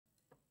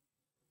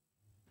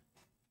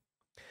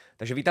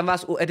Takže vítám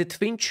vás u Edith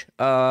Finch,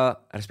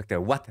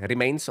 respektive What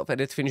Remains of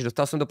Edith Finch.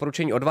 Dostal jsem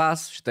doporučení od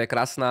vás, že to je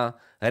krásná,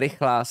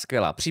 rychlá,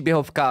 skvělá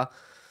příběhovka.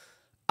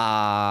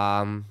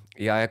 A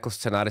já jako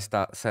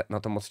scenárista se na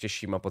to moc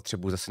těším a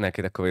potřebuji zase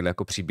nějaký takový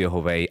jako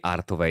příběhový,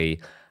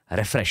 artový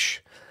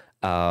refresh.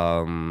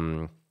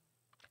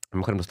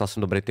 Mimochodem dostal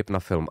jsem dobrý tip na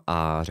film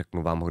a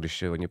řeknu vám ho,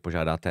 když o ně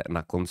požádáte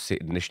na konci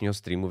dnešního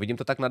streamu. Vidím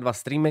to tak na 2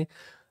 streamy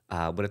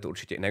a bude to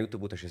určitě i na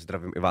YouTube, takže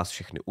zdravím i vás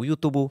všechny u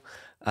YouTube,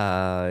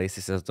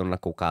 jestli se za to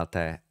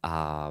nakoukáte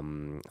a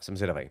jsem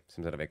zvědavý,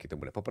 jaký to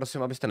bude.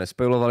 Poprosím, abyste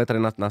nespoilovali tady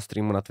na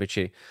streamu na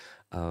Twitchi.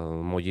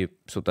 Modi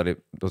jsou tady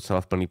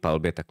docela v plný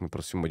palbě, tak mi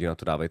prosím modi na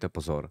to dávejte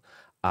pozor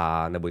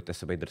a nebojte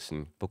se být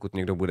drsný. Pokud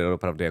někdo bude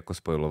opravdu jako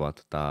spoilovat,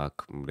 tak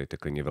dejte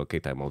klidně velký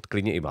timeout,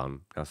 klidně i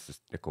vám. Já se,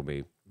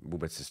 jakoby,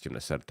 vůbec se s tím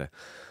neserte.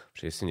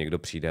 Protože jestli někdo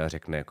přijde a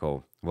řekne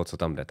jako o co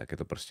tam jde, tak je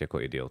to prostě jako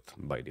idiot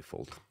by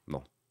default.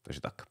 No,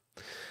 takže tak.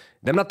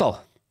 Jdem na to!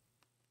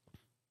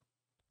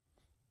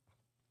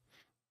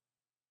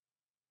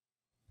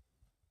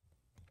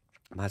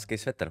 Má hezký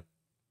svetr.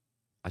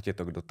 Ať je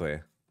to, kdo to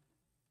je.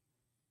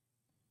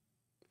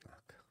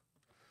 Tak.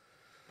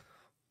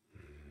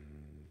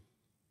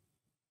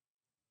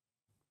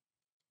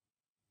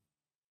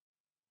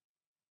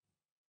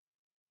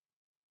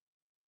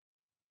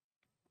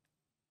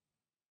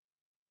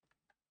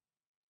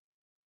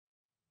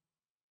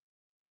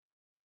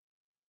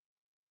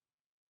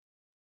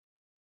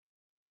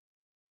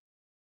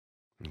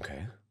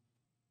 Okay.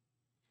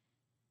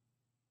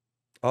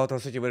 To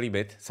se ti bude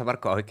líbit.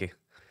 Samarko, ahojky.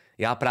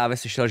 Já právě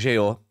slyšel, že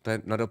jo, to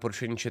je na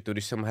doporučení chatu,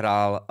 když jsem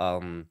hrál,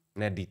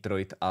 ne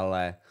Detroit,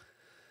 ale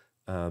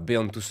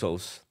Beyond Two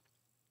Souls.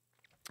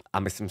 A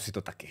myslím si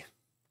to taky.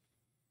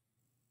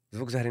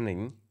 Zvuk ze hry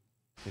není?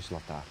 Je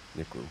zlatá,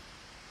 děkuju.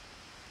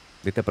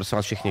 Dejte prosím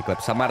vás všichni klep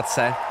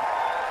Samarce.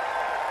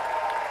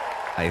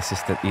 A jestli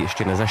jste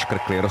ještě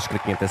nezaškrkli,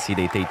 rozklikněte si,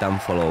 dejte jí tam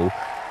follow.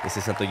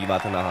 Jestli se na to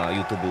díváte na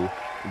YouTube,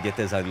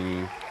 jděte za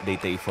ní,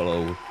 dejte jí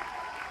follow.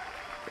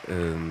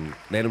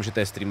 Nejenom, že to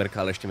je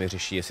streamerka, ale ještě mi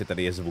řeší, jestli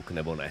tady je zvuk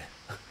nebo ne.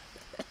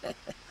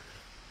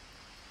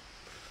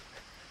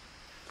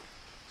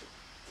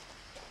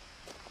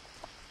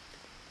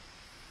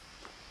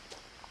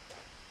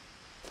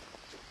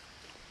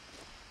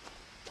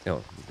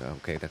 Jo,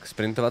 ok, tak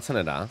sprintovat se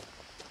nedá.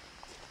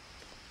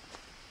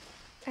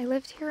 I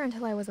lived here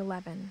until I was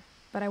 11,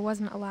 but I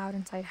wasn't allowed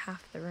inside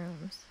half the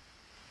rooms.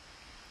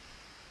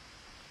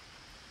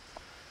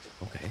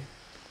 Okay.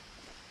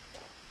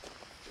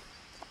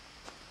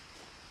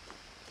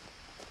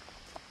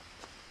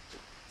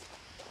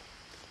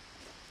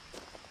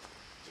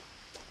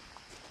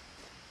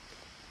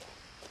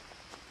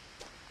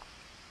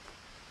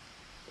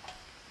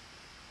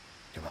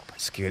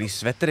 Skvělý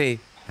svetry.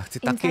 Já chci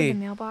taky. Inside the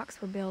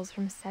mailbox were bills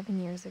from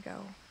 7 years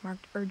ago,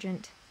 marked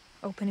urgent,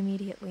 open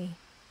immediately.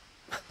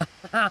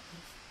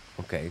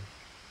 OK.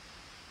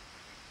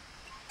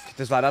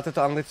 Zvládáte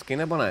to anglicky,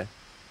 nebo ne?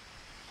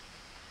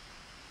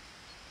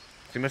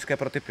 Streamerské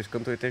protypy,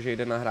 zkontrolujte, že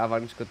jde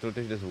nahrávání,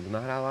 zkontrolujte, že jde zvuk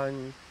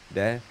nahrávání.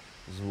 Jde,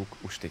 zvuk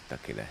už teď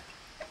taky jde.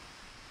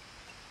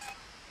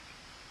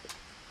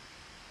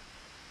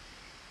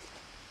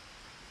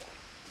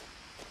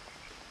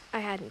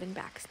 I hadn't been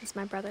back since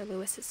my brother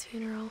Lewis's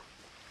funeral.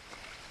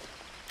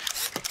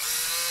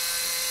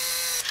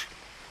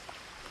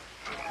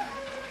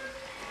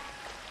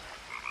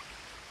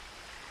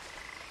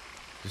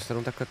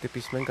 Dostanu takhle ty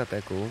písmenka,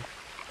 téku.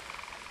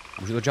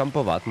 Můžu to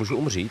jumpovat, můžu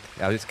umřít.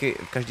 Já vždycky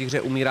v každý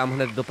hře umírám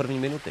hned do 1.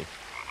 minuty.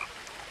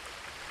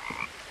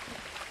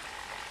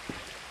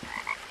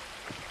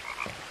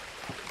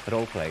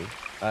 Roleplay.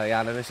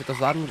 Já nevím, jestli to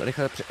zvládnu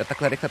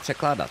takhle rychle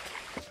překládat.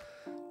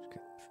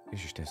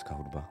 Ježiš, to je hezká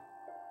hudba.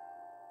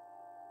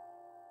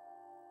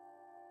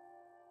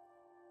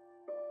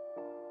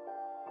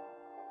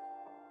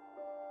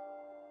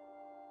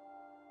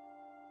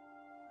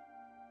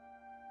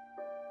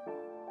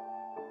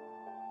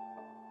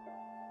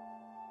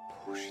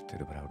 To je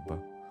dobrá hudba.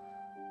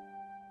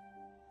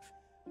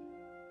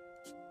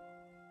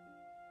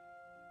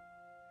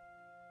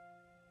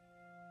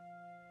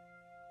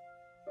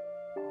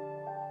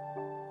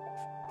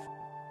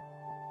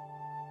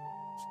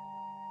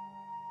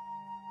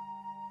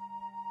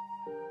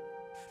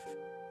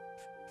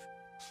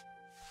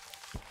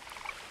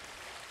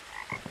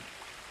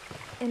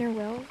 In her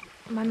will,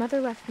 my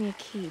mother left me a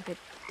key, but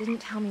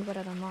didn't tell me what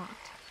it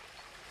unlocked.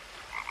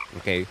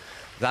 Okay.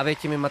 V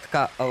závěti mi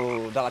matka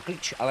dala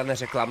klíč, ale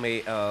neřekla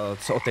mi,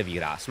 co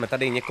otevírá. Jsme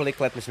tady několik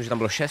let, myslím, že tam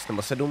bylo 6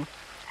 nebo 7.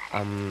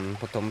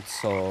 Potom,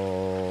 co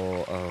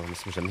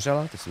myslím, že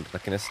zemřela, teď jsem to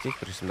taky nestihl,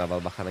 protože jsem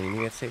dával bacha na jiné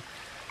věci.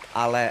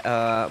 Ale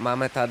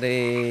máme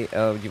tady,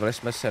 dívali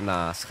jsme se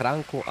na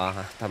schránku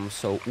a tam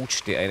jsou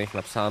účty a je nich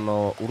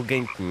napsáno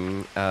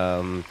urgentní,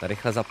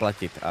 rychle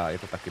zaplatit a je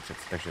to taky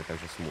přece,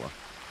 takže smůla.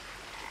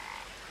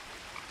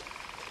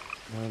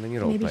 No, není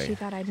roleplay. Maybe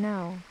she thought I'd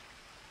know.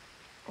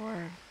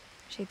 Or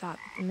she thought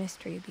that the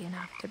mystery would be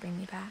enough to bring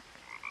me back.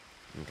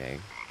 Okay.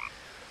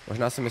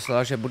 Možná jsem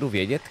myslela, že budu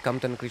vědět, kam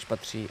ten klíč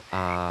patří,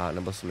 a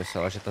nebo jsem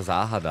myslela, že ta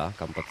záhada,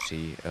 kam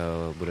patří,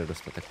 bude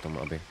dostatek k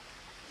tomu, aby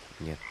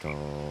mě to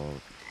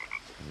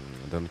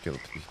donutilo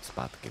přijít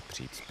zpátky,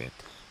 přijít zpět.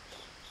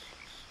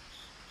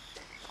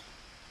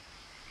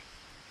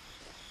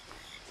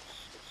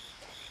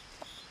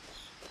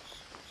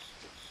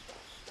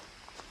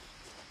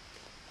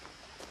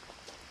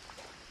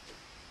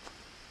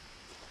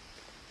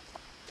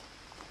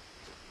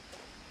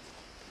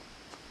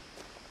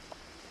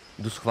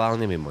 Jdu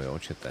schválně mimo, jo,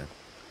 čete.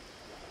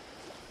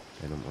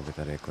 Jenom aby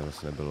tady jako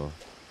zase nebylo.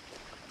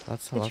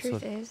 The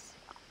truth is,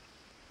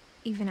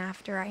 even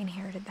after I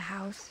inherited the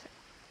house,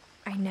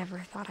 I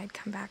never thought I'd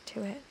come back to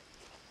it.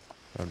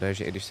 Pravda je,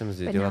 že i když jsem But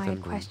zdědila now I ten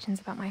had dům,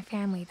 questions about my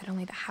family that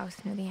only the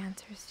house knew the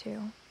answers to.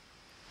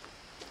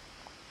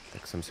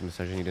 tak jsem si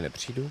myslel, že nikdy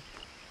nepřijdu,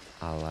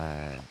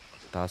 ale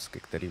otázky,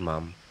 které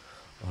mám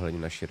ohledně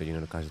naší rodiny,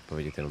 dokáže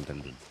odpovědět jenom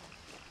ten dům.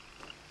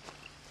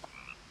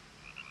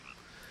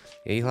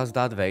 Její hlas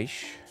dát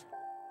vejš?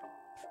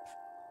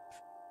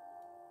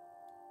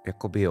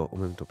 Jakoby jo,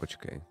 umím to,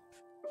 počkej.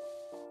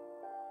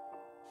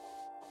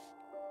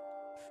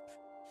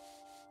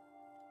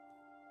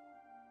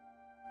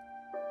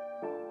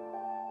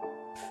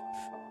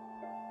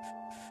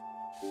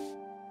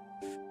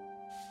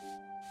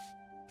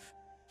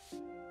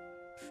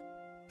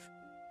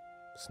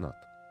 Snad.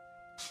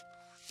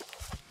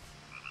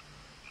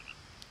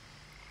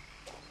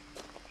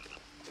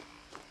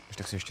 Už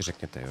tak si ještě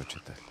řekněte, jo,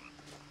 čete.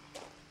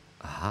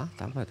 Aha,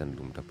 tamhle je ten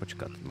dům, tak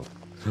počkat, no.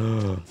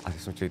 A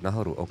teď jsem chtěl jít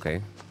nahoru, OK.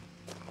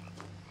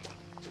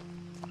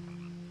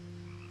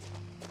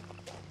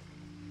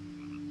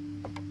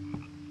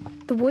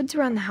 The woods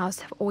around the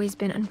house have always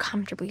been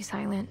uncomfortably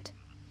silent.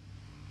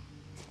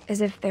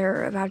 As if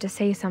they're about to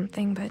say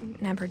something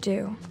but never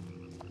do.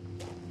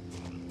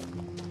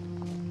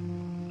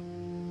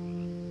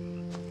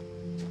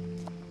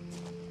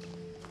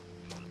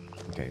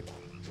 Okay.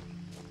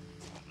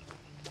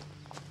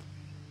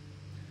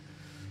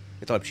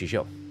 Je to lepší, že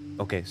jo?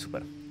 OK,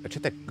 super.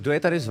 Čete, kdo je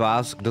tady z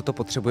vás, kdo to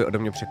potřebuje ode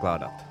mě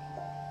překládat?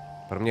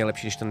 Pro mě je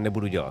lepší, když to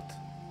nebudu dělat.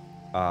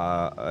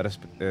 A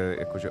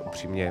jakože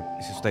upřímně,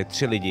 jestli jsou tady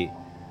 3 lidi,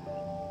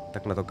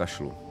 tak na to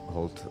kašlu.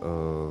 Hold,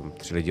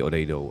 3 lidi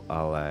odejdou,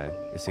 ale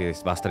jestli je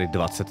vás tady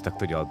 20, tak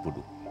to dělat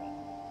budu.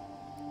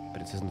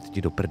 Princezno, teď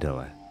jdi do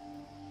prdele.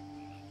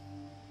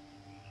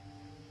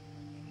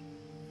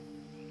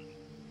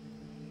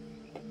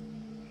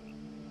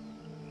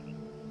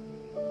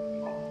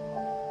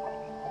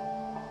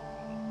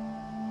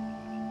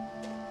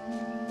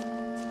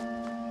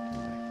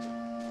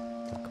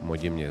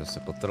 Modi mě zase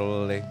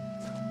potrolili.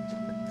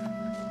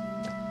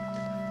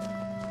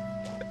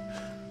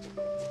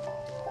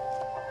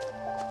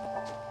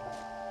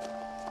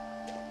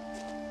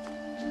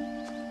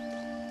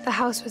 The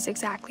house was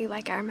exactly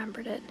like I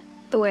remembered it,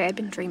 the way I'd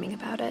been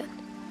dreaming about it.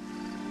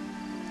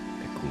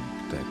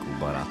 To je cool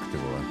barák, ty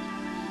vole.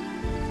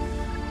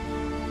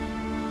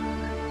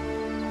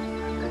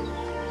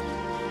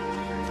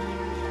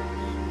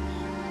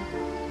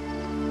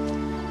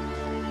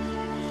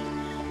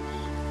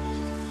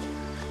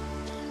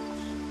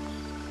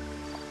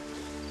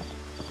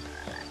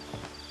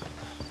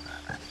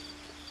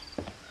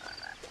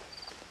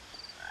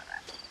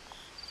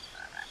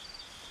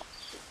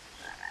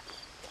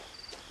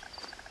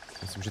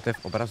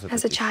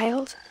 As a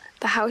child,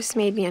 the house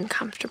made me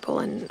uncomfortable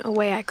in a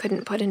way I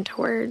couldn't put into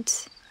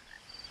words.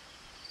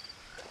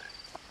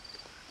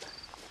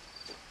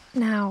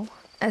 Now,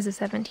 as a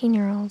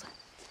 17-year-old,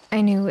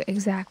 I knew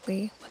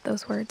exactly what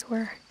those words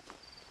were.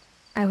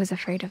 I was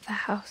afraid of the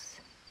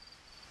house.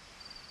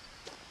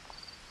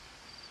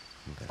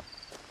 Okay.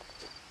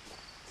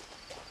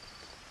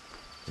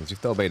 Nejdřív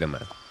to obejdeme.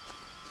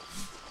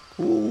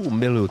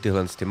 Miluju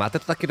tyhle. Máte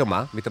to taky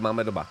doma? My to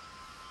máme doma.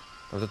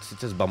 Mám to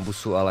sice z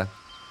bambusu, ale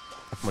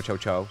tak čau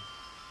čau.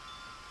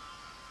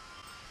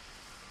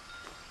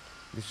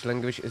 Which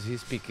language is he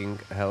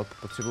speaking? Help.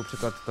 Potřebuji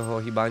překlad toho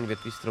hýbání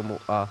větví stromu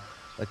a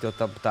letěl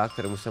tam pták,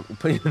 kterému jsem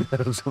úplně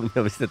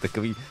nerozuměl. Vy jste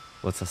takový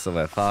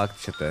ocasové. Fakt,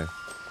 čete.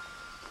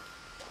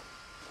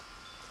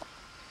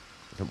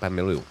 To úplně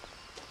miluju.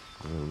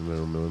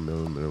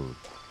 Miluju.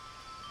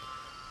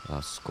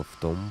 Lásko v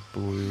tom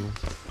pluju.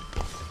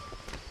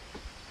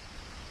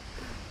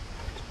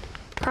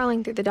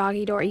 Crawling through the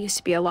doggy door used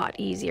to be a lot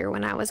easier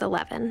when I was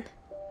 11.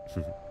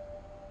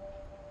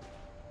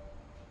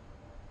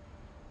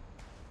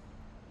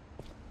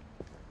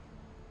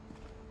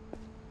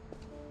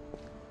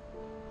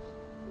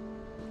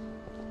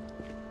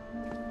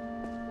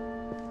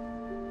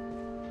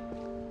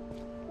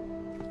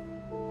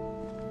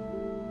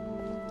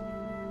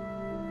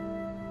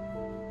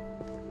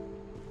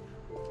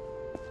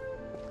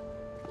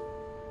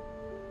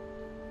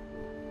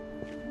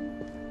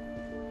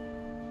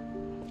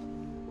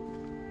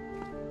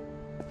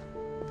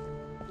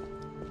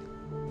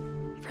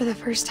 For the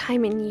first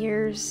time in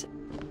years,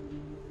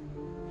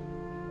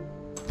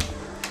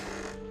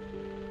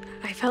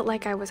 I felt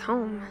like I was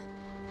home.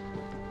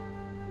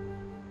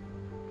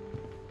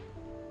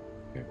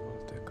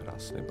 To je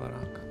krásný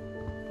barák.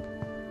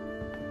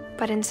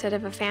 But instead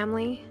of a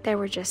family, there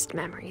were just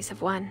memories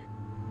of one.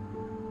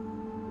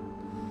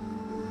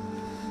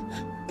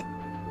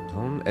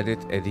 Don't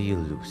edit Eddie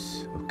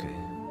loose. Okay.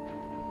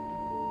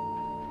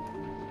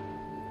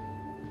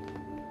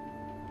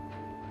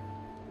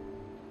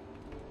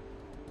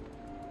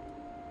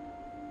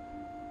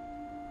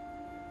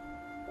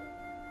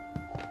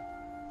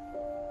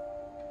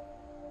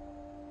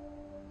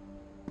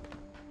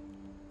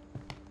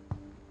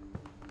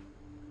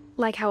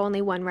 Like how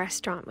only one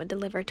restaurant would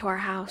deliver to our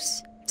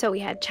house, so we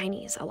had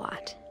Chinese a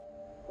lot.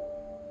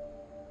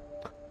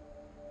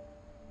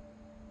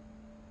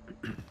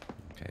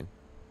 Okay.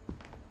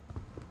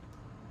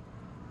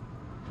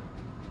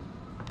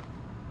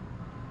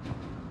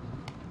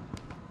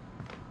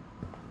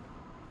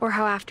 Or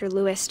how after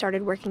Louis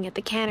started working at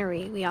the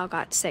cannery, we all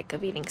got sick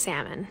of eating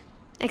salmon.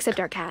 Except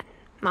our cat,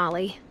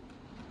 Molly.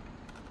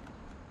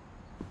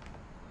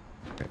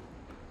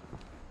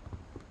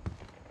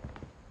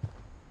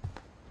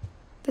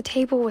 The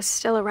table was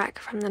still a wreck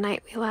from the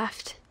night we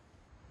left.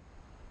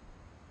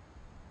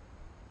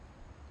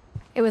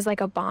 It was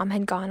like a bomb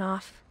had gone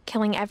off,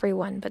 killing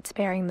everyone but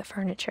sparing the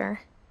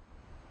furniture.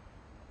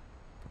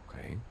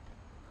 Okay.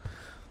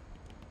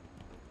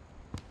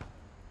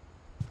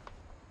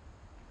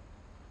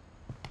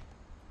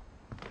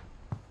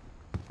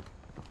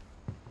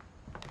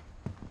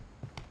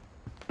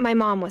 My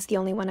mom was the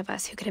only one of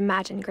us who could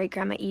imagine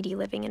Great-Grandma Edie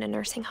living in a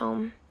nursing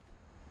home.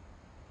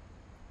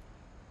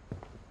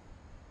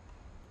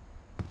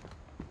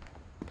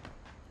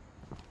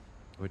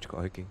 Hočko,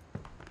 ahojky.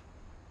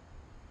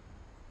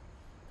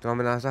 To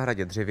máme na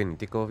zahradě dřevěný.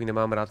 Ty kovový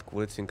nemám rád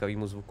kvůli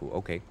cinkavému zvuku.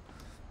 OK.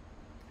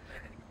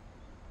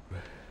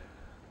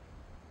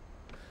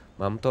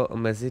 Mám to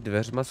mezi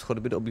dveřma z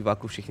chodby do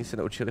obýváku. Všichni se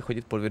naučili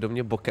chodit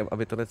podvědomě bokem,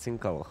 aby to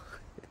necinkalo.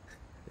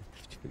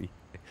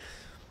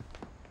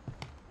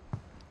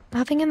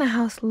 Nothing in the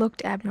house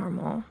looked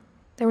abnormal.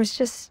 There was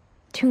just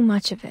too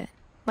much of it,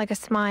 like a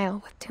smile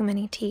with too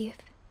many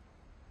teeth.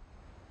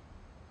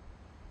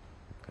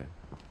 Okay.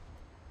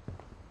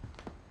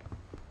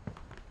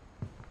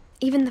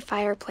 Even the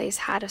fireplace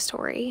had a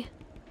story.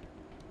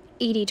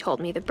 Edie told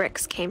me the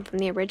bricks came from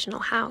the original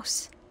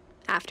house,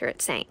 after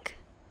it sank.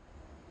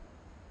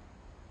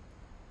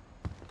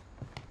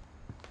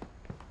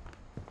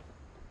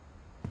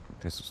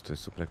 To je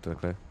super, jak to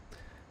takhle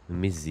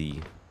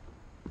mizí.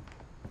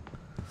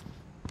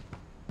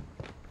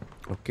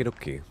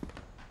 Okidoki.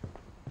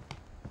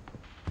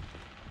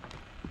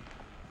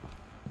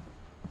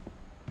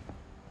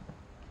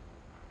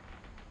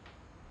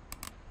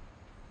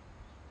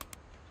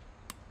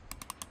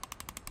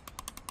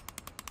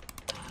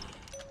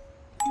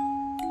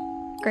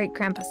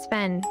 Great-Grandpa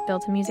Sven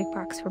built a music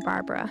box for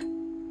Barbara,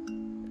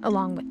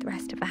 along with the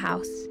rest of the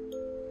house.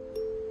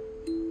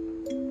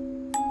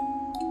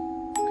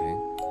 Okay.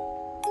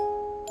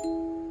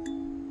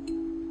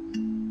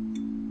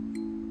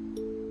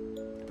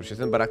 Proč je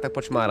ten barák tak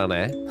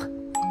počmárané?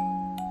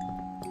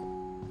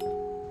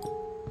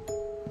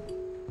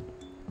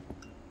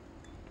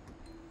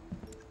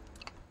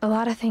 A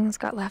lot of things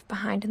got left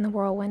behind in the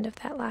whirlwind of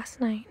that last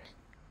night.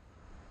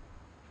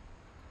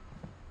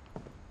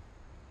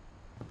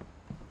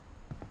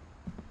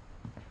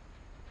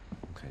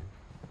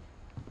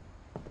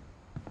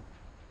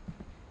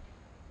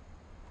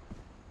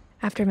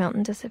 After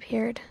Milton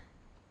disappeared,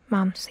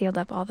 Mom sealed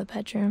up all the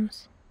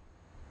bedrooms.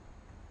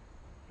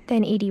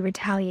 Then Edie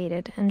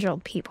retaliated and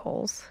drilled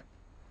peepholes.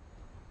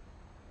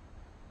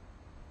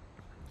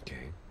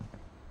 Okay.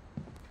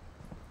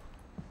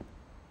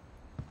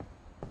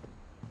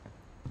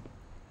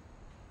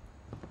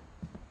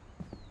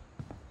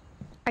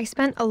 I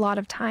spent a lot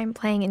of time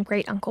playing in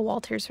Great Uncle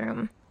Walter's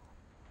room.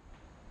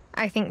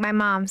 I think my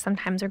mom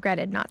sometimes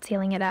regretted not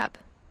sealing it up.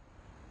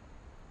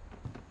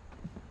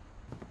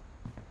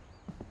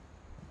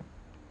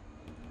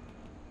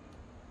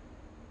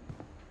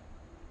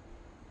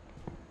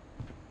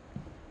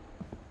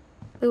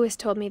 Louis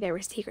told me there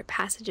were secret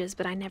passages,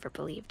 but I never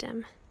believed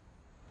him.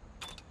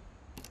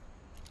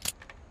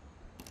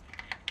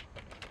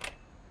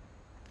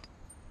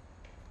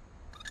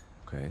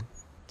 Okay.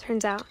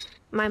 Turns out,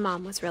 my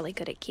mom was really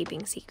good at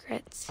keeping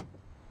secrets.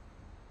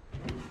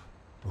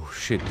 Oh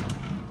shit.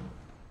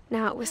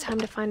 Now it was time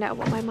to find out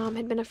what my mom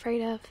had been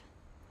afraid of.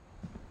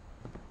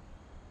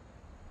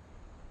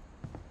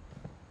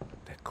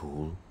 To je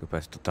cool. To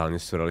je totálně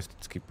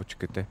surrealistický,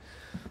 počkejte.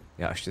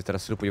 Já ještě teda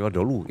se jdu podívat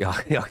dolů.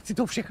 Já chci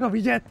to všechno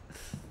vidět.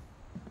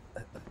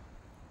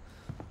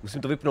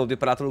 Musím to vypnout,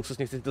 vypadá to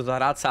luxusně, chci si to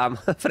zahrát sám.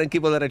 Franky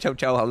Bodere, čau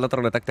čau, ale na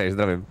to taktéž,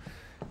 zdravím.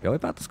 Jo,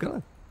 vypadá to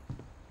skvěle.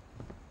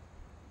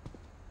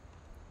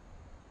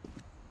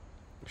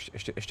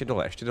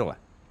 Ještě dole.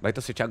 Daj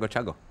to si, čago,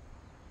 čago.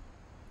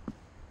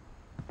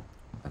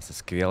 Má se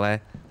skvěle,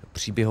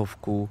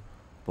 příběhovku,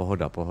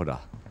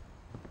 pohoda.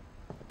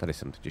 Tady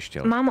jsem totiž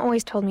chtěl. Mom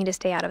always told me to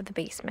stay out of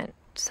the basement,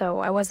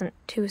 so I wasn't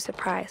too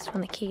surprised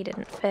when the key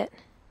didn't fit.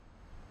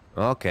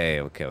 OK,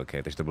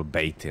 takže to byl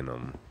bait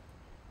jenom.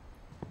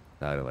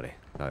 Tak dobrý.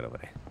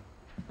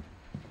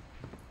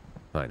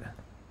 Fajn.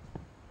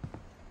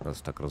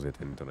 Zase tak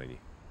rozvětvený to není.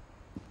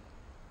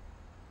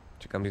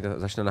 Čekám, když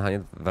začne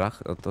nahánět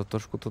vrah, to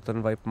trošku to ten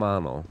vibe má,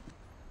 no.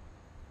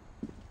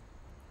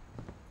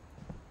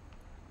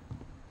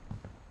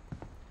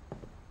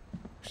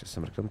 Ještě se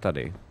mrknem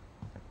tady.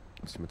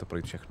 Musíme to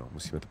projít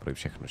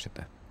všechno,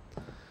 žete.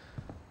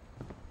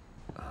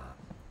 A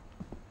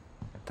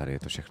tady je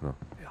to všechno,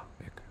 jo,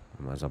 jak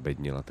má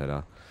zabednila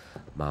teda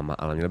máma,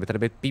 ale měly by tady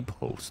být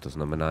peepholes, to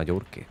znamená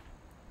děurky.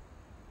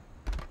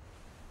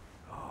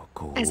 Oh,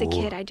 cool. As a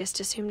kid, I just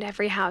assumed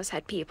every house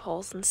had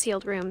peepholes and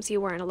sealed rooms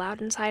you weren't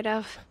allowed inside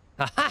of.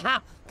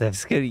 To je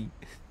skvělý.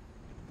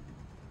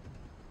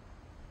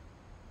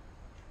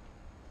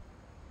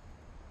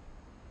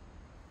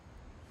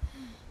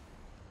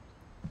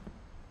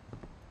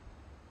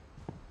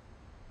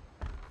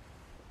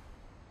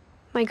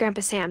 My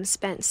grandpa Sam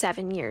spent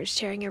 7 years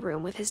sharing a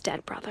room with his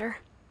dead brother,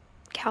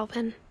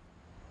 Calvin.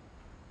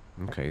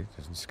 Okay,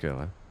 to je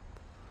skvělé.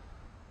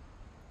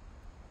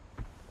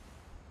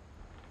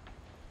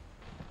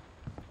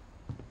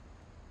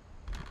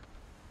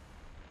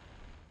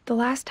 The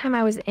last time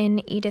I was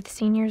in Edith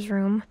Sr.'s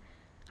room,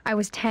 I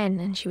was 10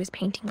 and she was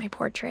painting my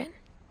portrait.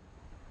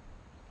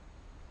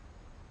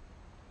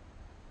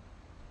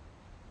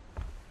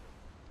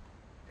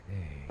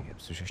 Hej, já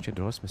myslím, že ještě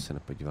dole jsme se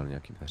nepodívali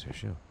nějaký dveře,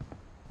 že jo?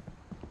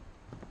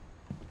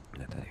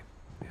 Ne, tady,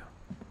 jo.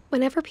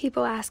 Whenever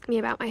people ask me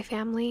about my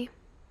family,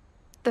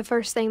 the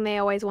first thing they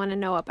always want to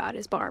know about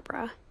is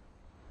Barbara.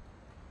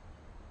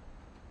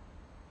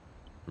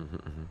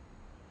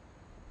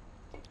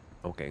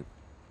 OK.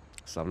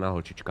 Slavná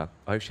holčička.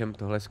 Ahoj všem,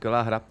 tohle je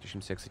skvělá hra.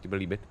 Těším se, jak se ti bude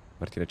líbit.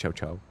 Martine, čau,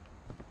 čau.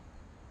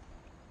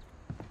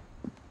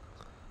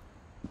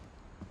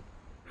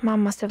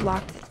 Mom must have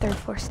locked the third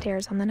floor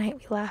stairs on the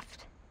night we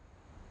left.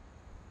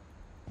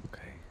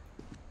 Okay.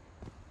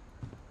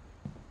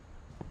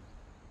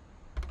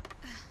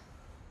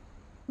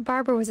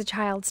 Barbara was a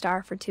child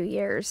star for 2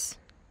 years,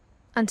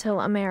 until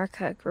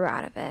America grew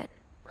out of it.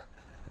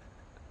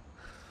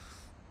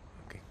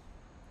 Okay.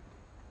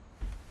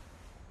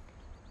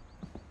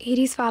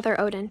 Edie's father,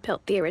 Odin,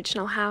 built the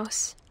original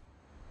house.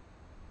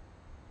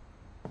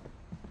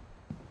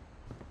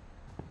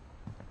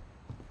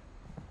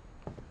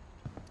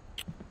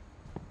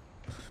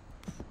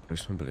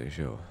 Už jsme byli,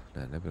 že jo?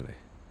 Ne, nebyli.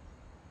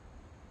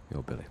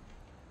 Jo, byli.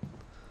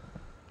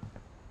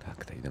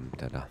 Tak, teď jdem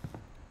teda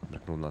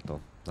mrknout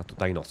na tu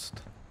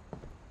tajnost.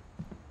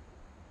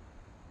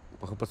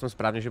 Pochopil jsem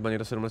správně, že byl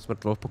někdo 7 let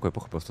smrtvol v pokoji,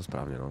 pochopil jsi to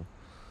správně, no.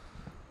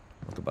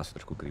 No to bylo asi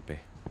trošku creepy.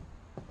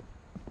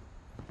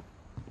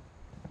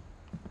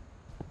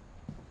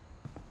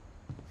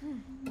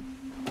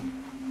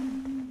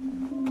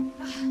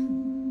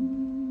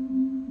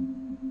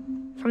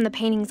 From the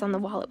paintings on the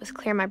wall, it was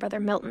clear my brother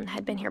Milton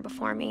had been here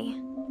before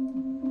me.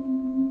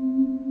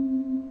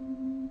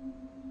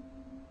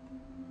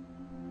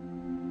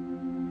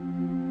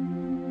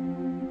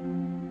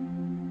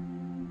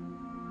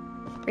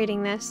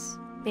 Reading this,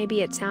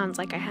 maybe it sounds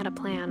like I had a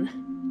plan.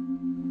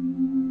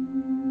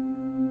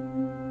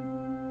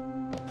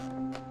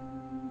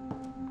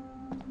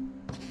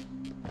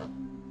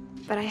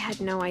 But I had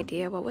no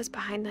idea what was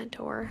behind that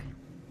door.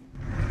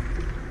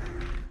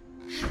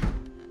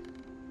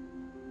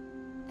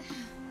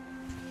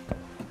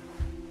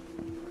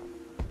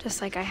 Just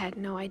like I had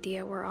no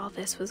idea where all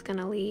this was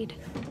gonna lead.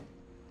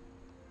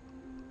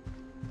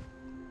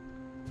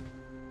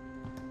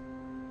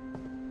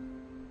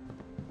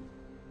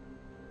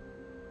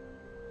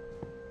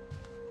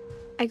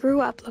 I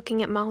grew up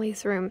looking at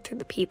Molly's room through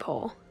the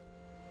peephole.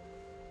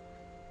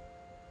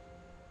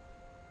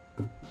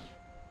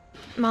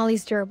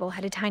 Molly's gerbil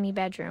had a tiny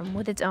bedroom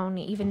with its own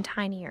even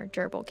tinier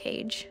gerbil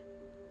cage.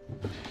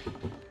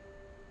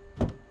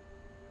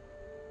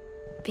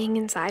 Being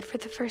inside for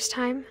the first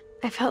time,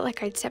 I felt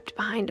like I'd stepped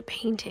behind a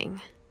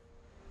painting.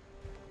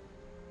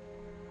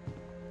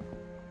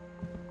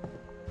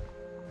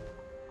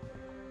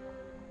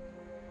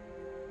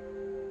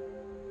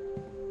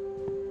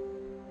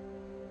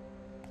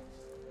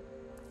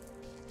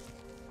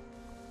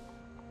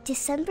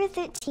 December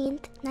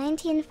 13th,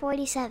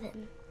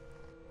 1947.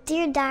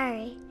 Dear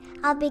Diary,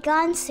 I'll be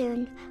gone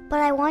soon, but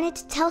I wanted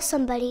to tell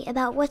somebody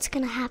about what's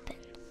gonna happen.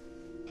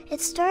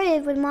 It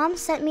started when Mom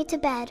sent me to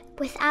bed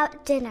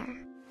without dinner.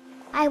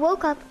 I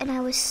woke up and I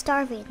was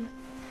starving,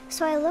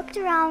 so I looked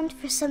around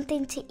for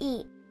something to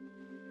eat.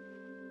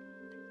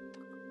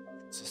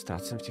 Se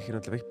ztrácím v těch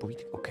jednotlivých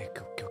povídkách. OK,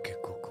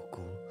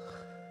 cool.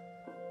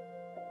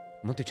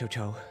 Monty,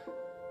 čau.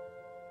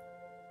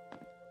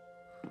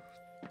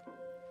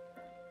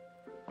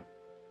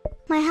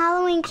 My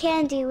Halloween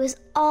candy was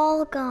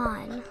all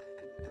gone.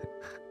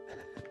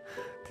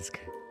 This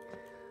guy.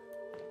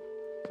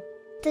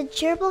 The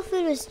gerbil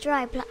food was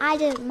dry, but I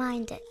didn't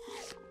mind it.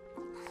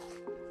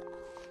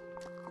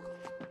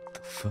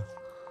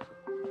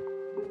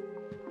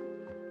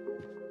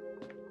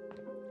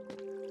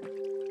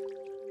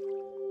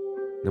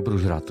 Nebudu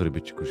žrát tu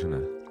rybičku, že ne?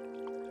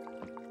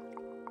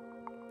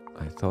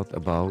 I thought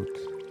about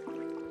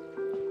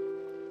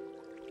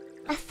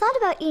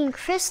eating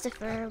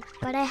Christopher,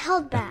 but I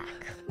held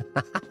back.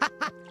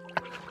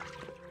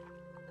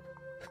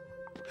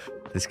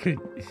 je skvělý.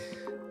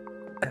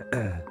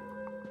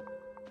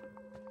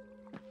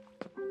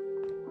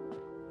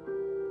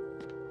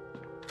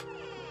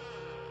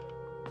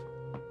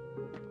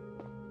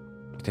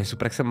 To je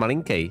super, jak jsem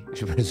malinký,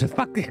 že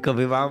fakt jako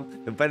by vám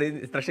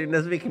úplně strašně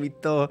nezvyk mít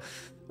to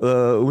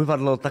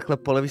umyvadlo takhle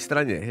po levé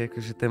straně,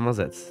 jakože to je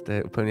mazec, to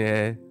je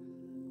úplně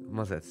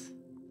mazec.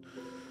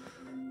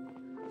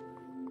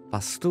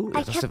 Pastu?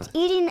 I kept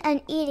eating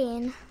and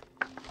eating.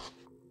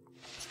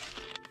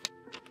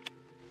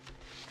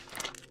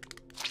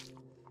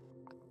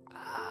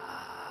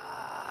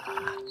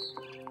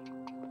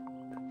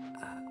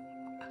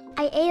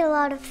 I ate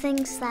a lot of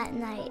things that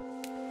night.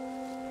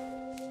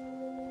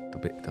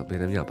 To by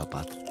neměl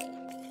papat.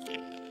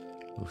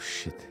 Oh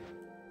shit.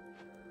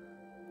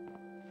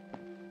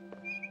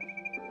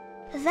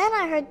 Then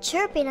I heard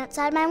chirping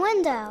outside my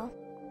window.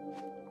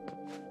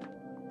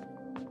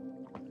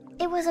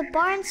 It was a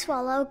barn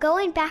swallow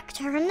going back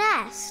to her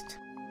nest.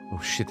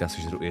 Oh shit, já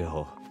si žru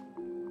jeho.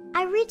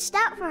 I reached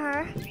out for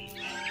her.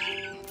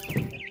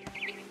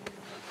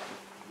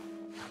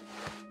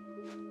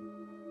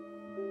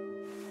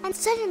 And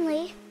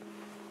suddenly,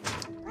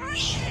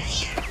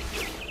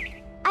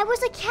 I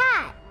was a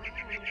cat.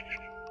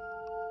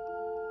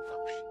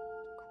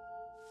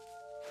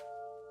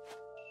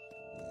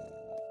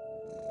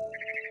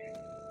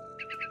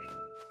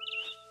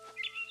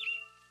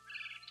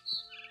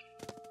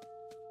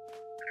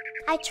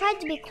 I tried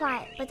to be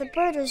quiet, but the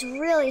bird was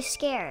really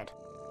scared.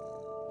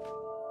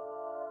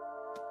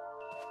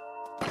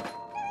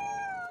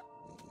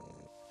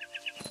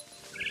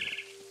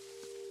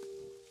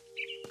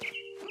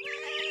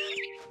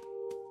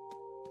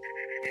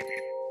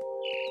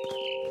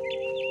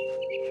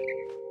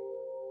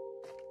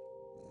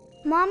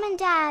 Mom and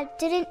Dad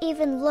didn't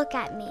even look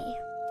at me.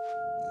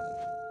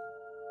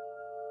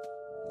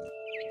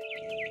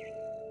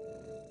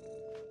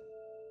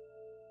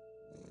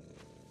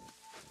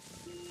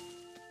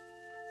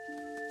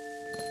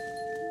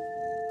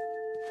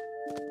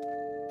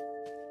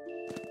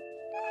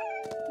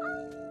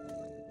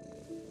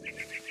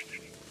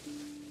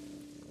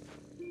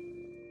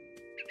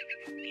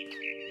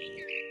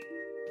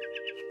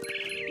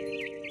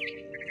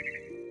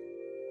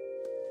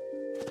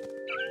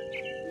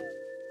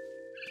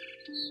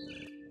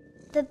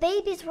 The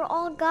babies were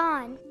all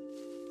gone.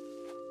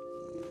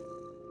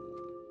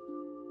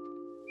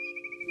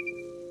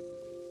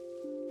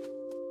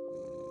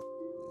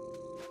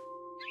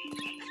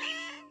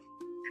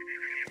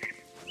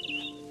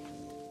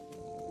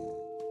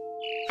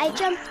 I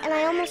jumped and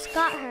I almost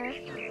got her.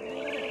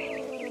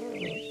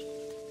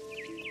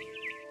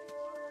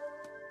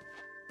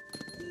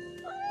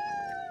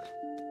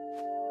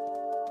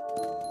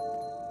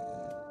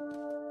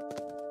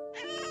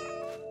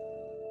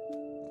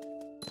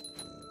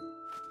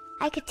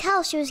 I could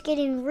tell she was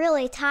getting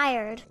really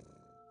tired.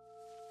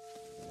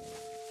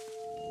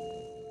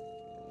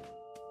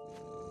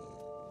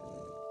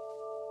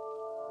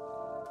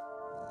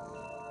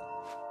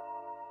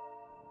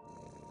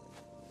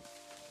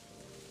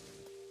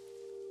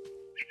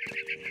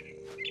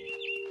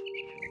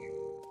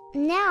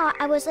 Now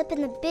I was up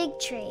in the big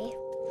tree.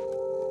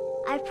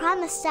 I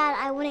promised Dad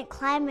I wouldn't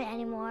climb it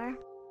anymore.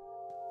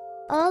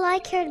 All I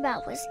cared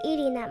about was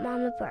eating that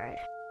mama bird.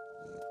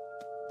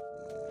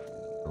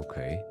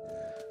 Okay.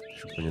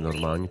 Úplně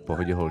normální, v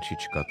pohodě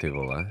holčička, ty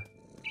vole.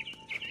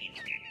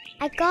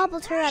 I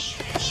gobbled her up.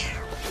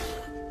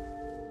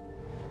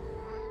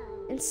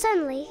 And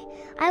suddenly,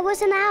 I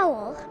was an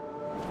owl.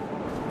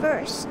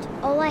 First,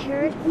 all I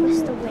heard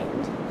was the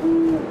wind.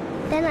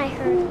 Then I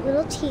heard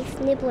little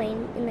teeth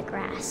nibbling in the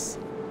grass.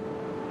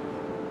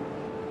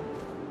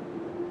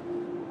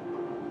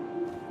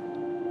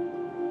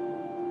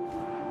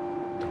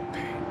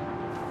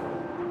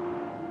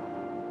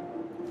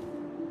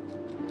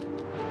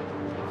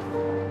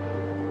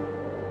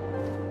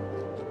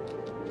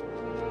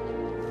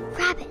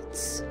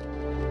 Rabbits.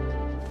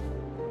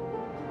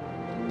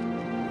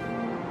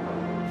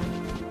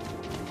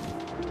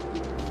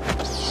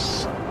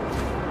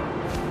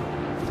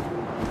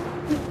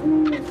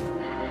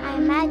 I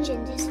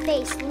imagined his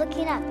face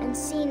looking up and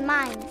seeing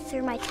mine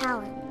through my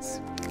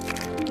talons.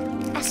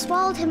 I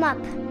swallowed him up,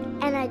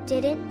 and I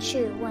didn't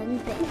chew one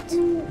bit.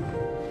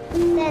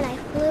 Then I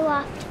flew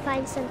off to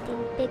find something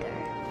bigger.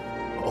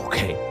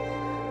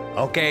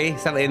 OK,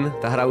 jsem in,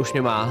 ta hra už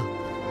mě má.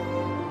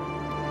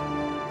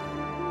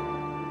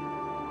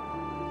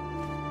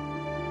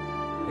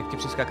 Jak ti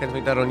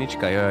přeskákají ta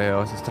rolnička,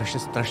 jo,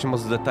 strašně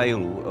moc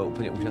detailů,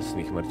 úplně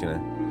úžasných,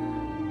 Martine.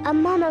 A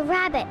mama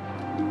rabbit.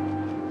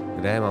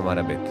 Kde je mama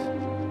rabbit?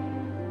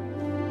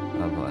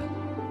 Tamhle.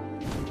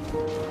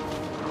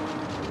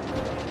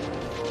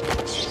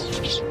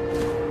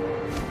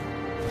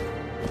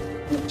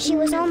 She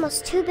was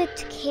almost too big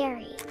to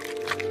carry.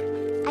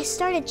 I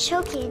started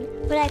choking,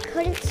 but I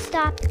couldn't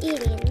stop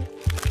eating.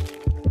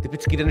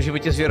 Typický den v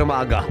životě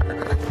zvěromága.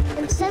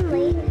 And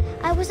suddenly,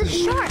 I was a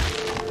shark.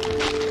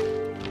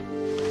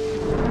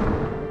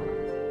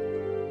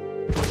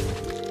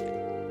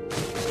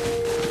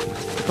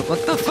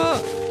 What the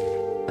fuck?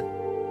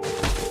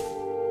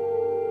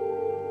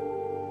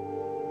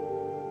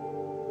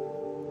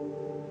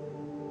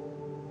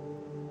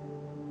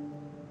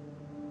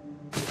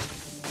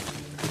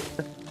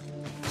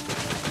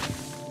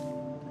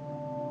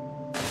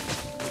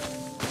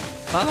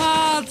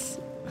 Pomoc!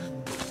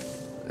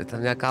 Je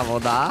tam nějaká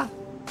voda?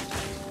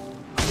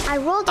 I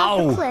rolled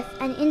off the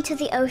cliff and into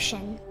the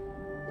ocean.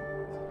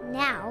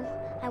 Now,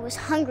 I was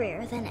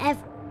hungrier than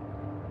ever.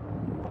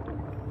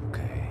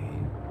 Okay.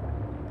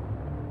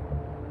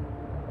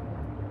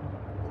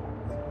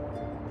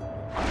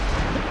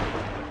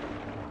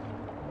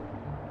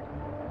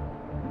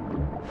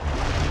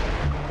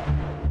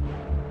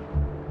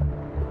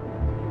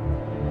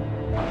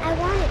 I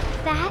wanted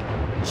fat,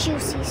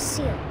 juicy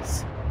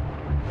seals.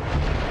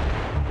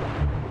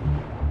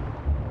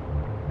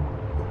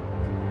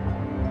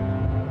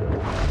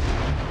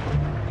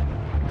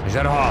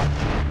 Žer ho!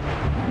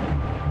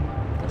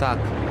 Tak.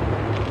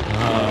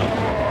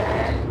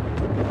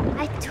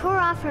 I tore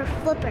off her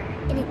flipper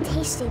and it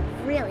tasted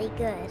really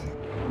good.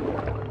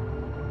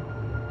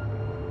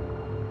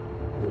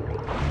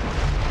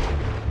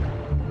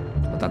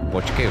 No tak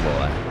počkej,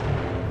 vole.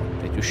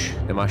 Teď už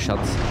nemáš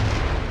šanci.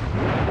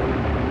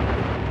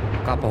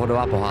 Taková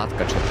pohodová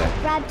pohádka, čete.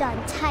 Grabbed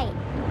on tight.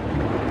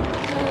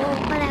 Oh,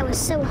 but I was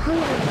so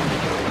hungry,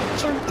 I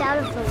jumped out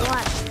of the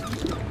water.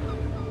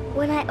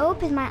 When I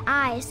opened my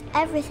eyes,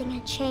 everything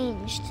had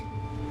changed.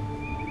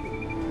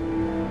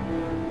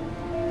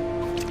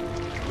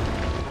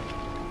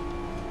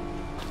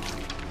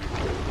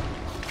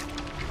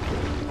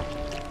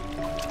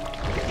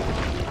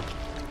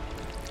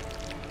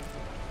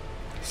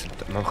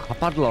 Mám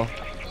chapadlo.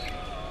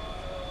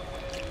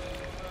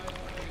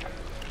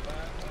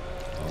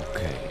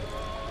 OK.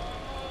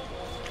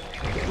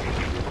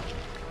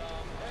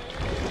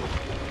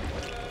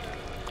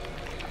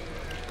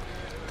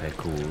 To je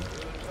cool.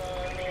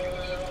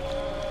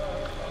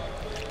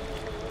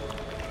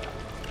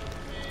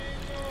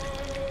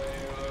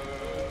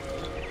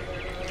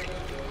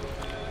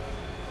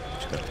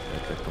 Počkat,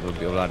 to bylo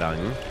by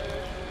ovládání.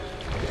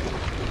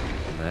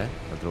 Ne,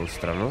 na druhou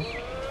stranu.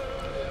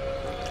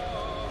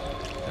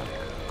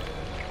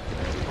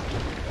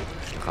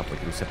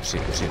 Pojďme se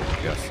jasně,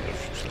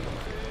 už jsem tam.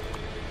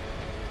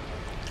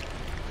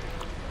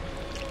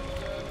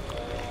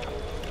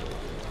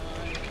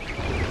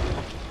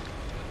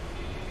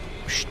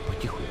 Št,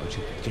 potichu,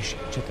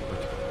 čete,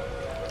 potichu.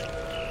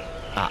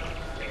 A.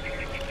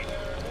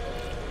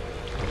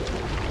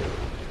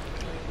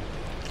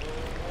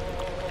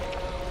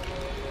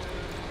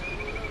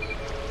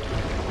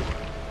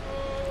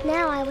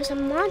 Now I was a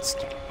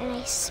monster and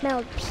I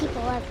smelled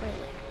people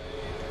everywhere.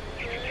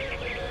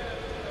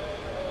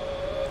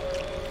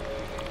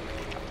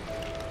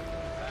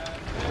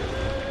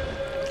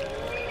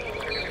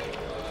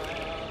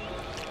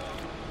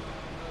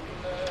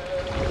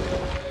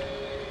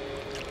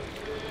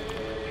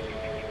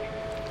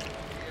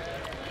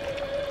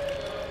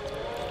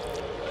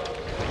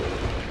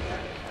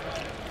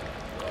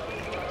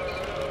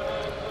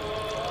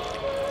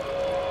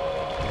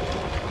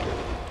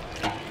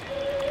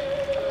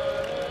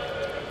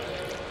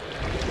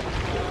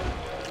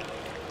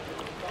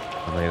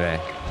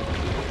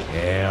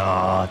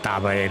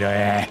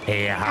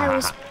 I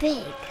was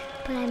big,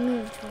 but I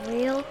moved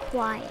real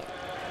quiet.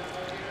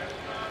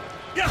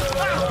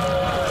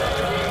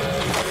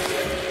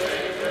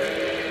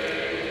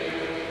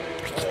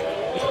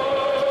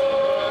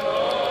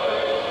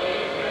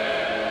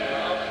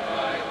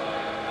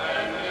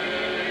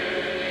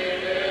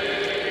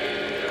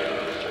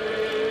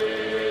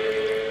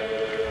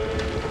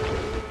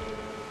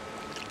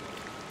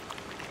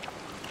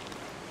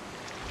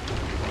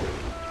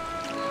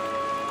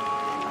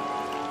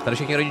 Tady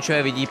všichni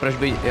rodičové vidí, proč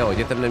by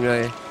dětem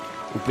neměli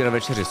upírat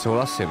večeři,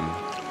 souhlasím.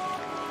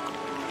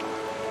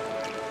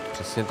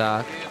 Přesně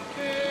tak.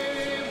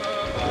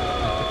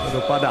 Jak to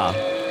dopadá,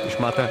 když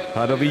máte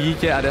hladový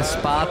dítě a jde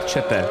spát,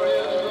 čete.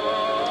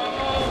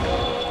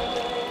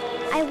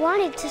 I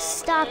wanted to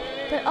stop,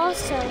 but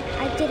also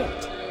I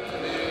didn't.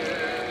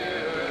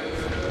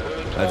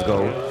 Let's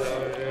go.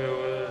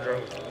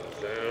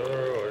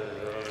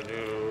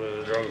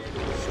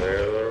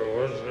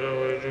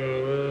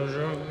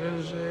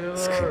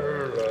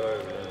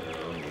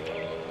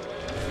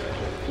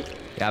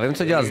 Já vím,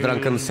 co dělat s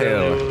Drunken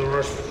Sail.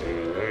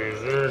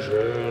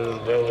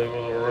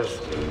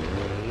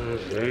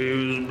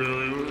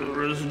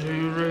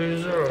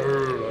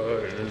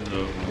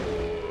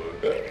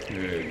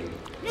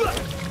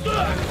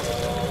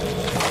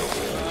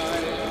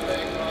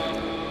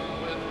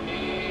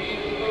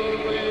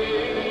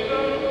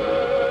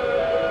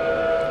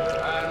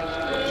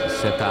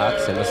 Přesně tak,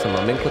 jsem se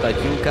maminku,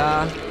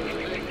 tatínka.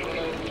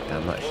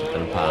 Tam má ještě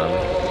ten pán.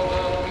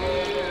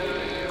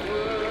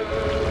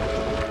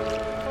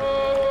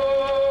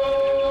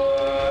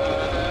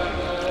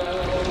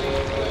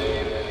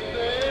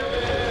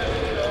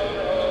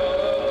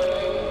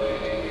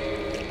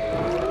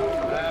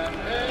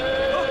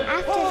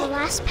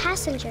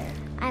 Passenger,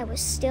 I was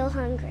still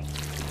hungry.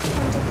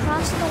 And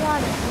across the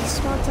water, I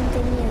smelled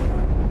something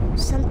new.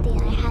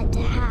 Something I had to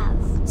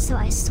have, so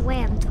I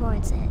swam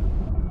towards it.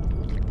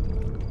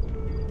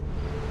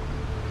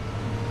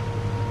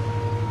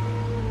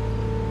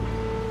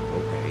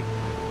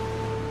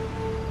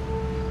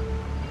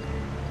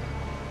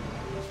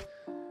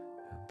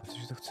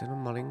 Protože to chci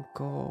jenom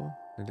malinko.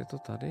 Nejde to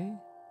tady?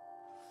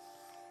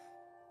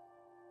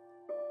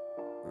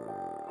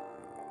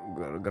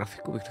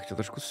 Grafiku bych to chtěl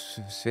trošku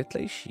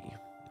světlejší.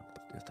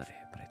 Je tady,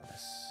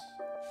 brightness.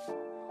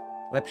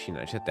 Lepší,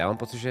 ne? Já mám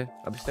pocit, že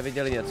abyste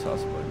viděli něco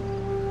aspoň.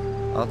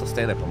 Ale to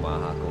stejně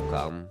nepomáhá,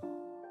 koukám.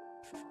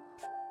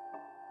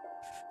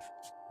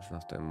 Možná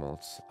to je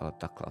moc, ale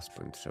takhle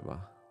aspoň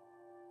třeba.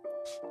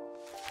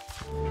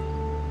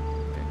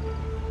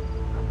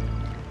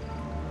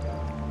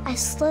 I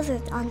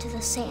slithered onto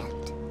the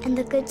sand, and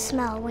the good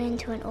smell went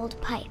into an old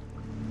pipe.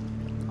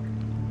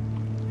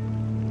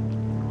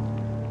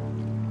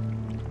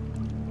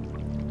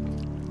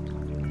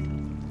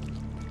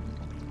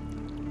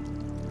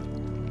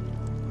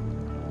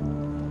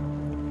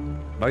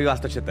 Baví vás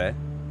to, čete?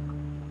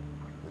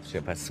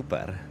 To je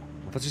super.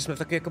 Protože jsme v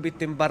taky jakoby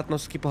Tim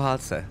Burtonovský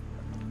pohádce.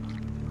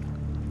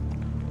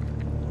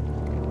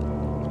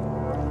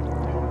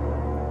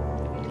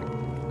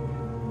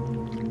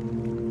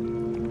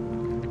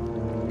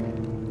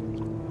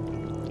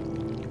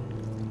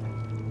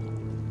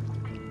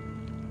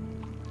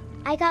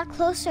 I got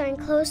closer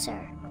and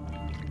closer.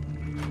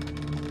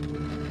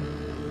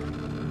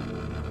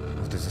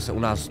 To je zase u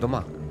nás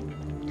doma.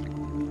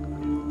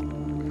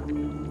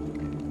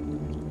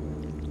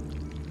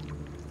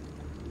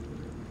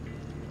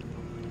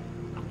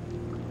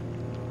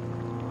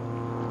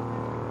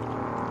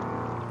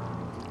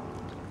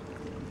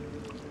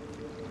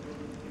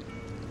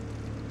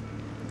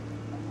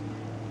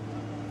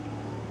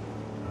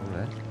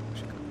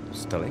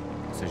 Dostali?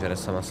 Sežere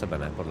sama sebe,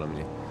 ne? Podle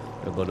mě.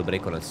 To byl dobrý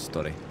konec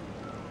story.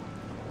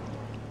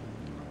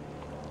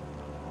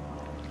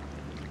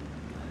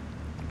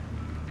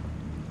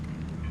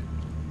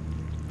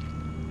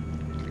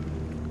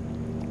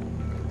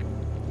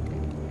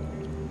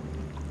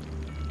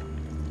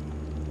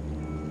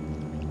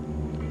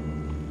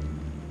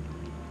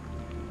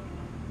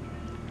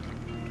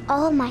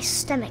 All of my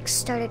stomach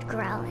started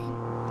growling.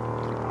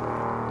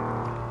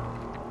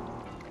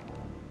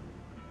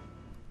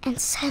 And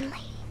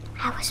suddenly,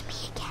 I was me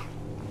again.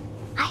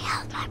 I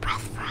held my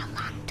breath for a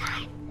long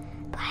time,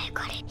 but I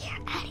couldn't hear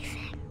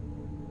anything.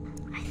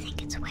 I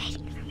think it's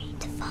waiting for me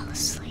to fall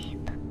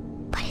asleep.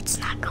 But it's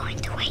not going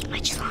to wait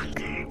much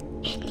longer.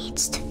 It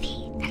needs to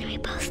feed, and we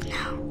both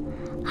know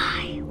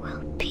I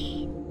will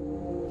be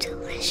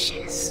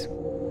delicious.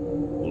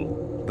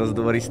 Dost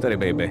dobrý story,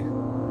 baby.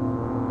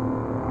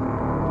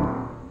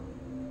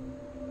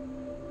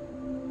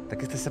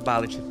 Taky jste se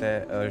báli,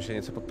 že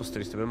něco pod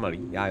postelí jste byl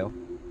malý? Já jo.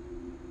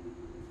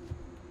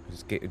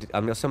 A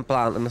měl jsem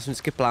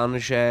vždycky plán,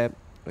 že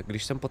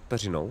když jsem pod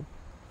peřinou,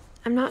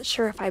 I'm not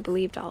sure if I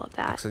believed all of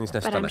that,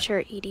 but I'm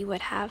sure Edie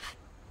would have.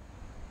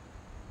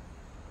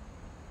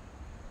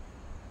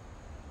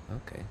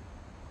 OK.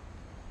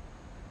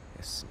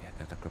 Jasně,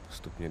 já takhle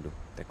postupně jdu.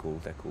 To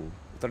je cool.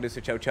 Tady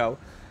si čau.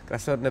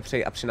 Krásného dne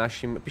přeji a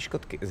přináším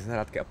piškotky z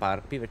zahrádky a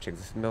pár píveček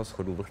ze 7.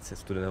 schodu vlhce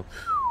studeného.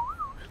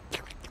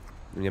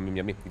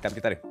 Mňami, vítám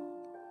tě tady.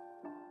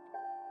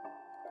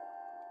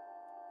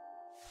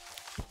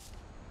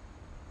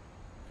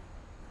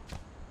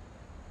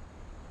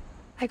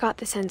 I got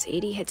the sense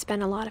Edie had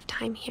spent a lot of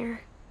time here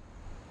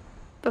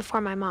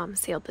before my mom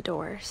sealed the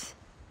doors.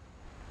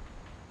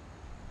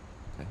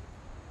 Okay.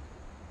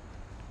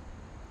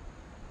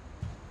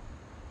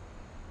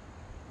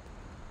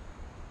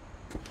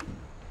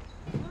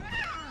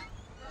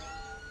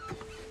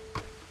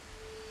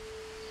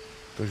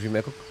 To už víme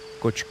jako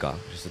kočka,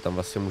 že se tam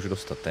vlastně můžu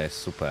dostat, to je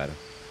super.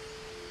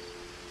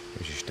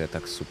 Ježiš, to je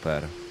tak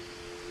super.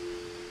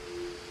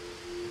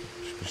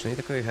 Proč není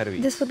takový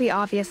hervíc? This will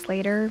be obvious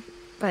later,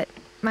 but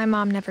my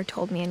mom never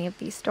told me any of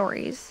these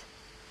stories.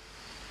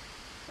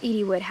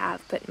 Edie would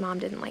have, but Mom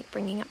didn't like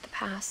bringing up the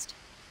past.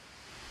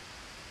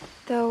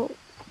 Though,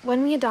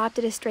 when we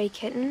adopted a stray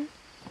kitten,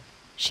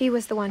 she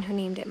was the one who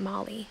named it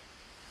Molly.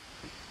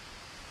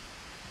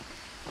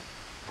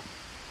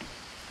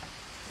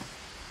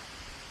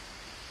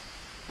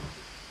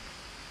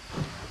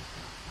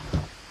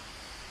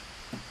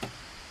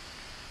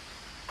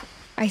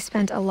 I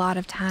spent a lot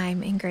of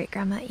time in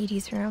Great-Grandma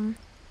Edie's room.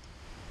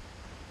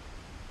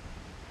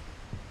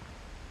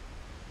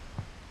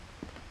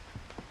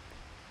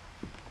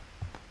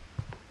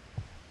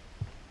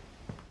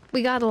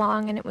 We got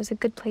along, and it was a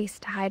good place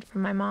to hide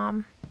from my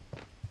mom.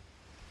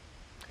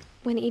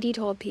 When Edie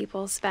told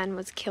people Sven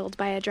was killed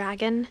by a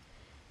dragon,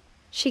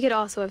 she could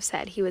also have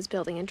said he was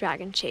building a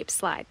dragon-shaped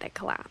slide that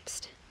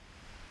collapsed.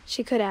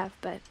 She could have,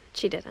 but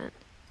she didn't.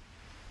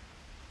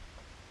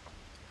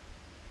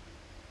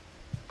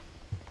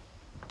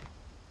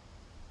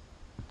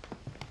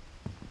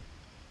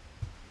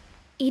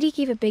 Edie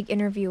gave a big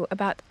interview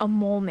about a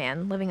mole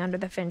man living under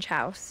the Finch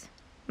house.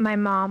 My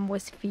mom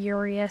was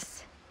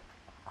furious.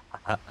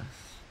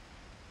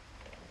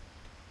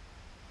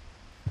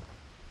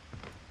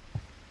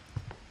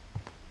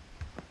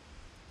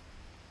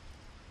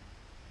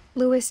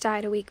 Louis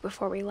died a week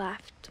before we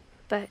left,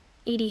 but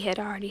Edie had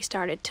already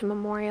started to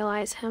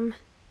memorialize him.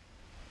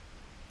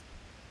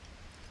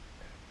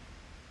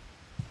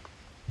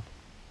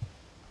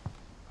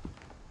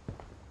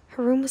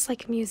 Her room was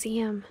like a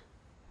museum.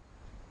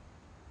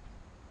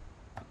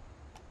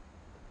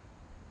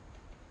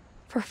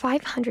 For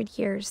 500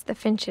 years, the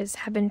Finches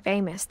have been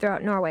famous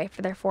throughout Norway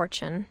for their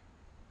fortune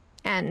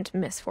and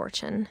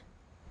misfortune.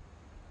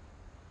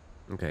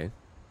 Okay.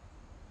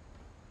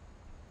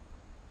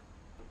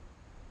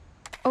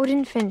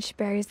 Odin Finch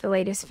buries the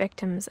latest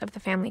victims of the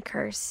family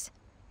curse,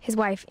 his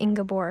wife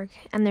Ingeborg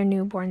and their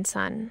newborn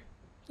son,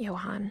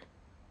 Johan.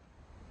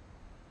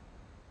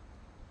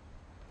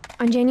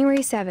 On January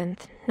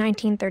 7th,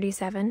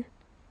 1937,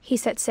 he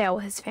set sail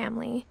with his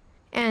family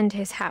and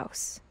his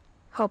house,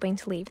 hoping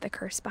to leave the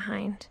curse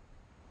behind.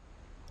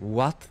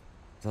 What?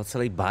 Za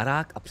celý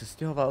barák a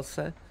přestěhoval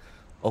se?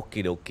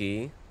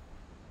 Okidoki.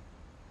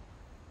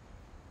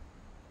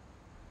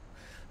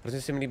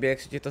 Protože si mi líbí, jak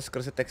si ti to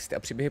skrze texty a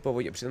příběhy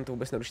povodí a přitom to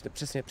vůbec nerušíte.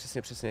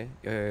 Přesně.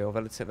 Jo,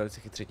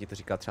 velice chytře ti to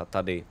říká třeba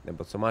tady,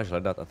 nebo co máš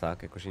hledat a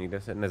tak, jakože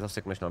nikde se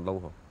nezasekneš na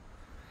dlouho.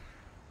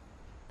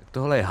 Tak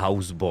tohle je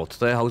houseboat,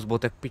 to je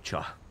houseboat jak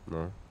piča,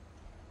 no.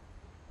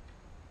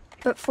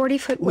 But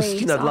 40-foot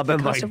waves off the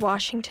coast of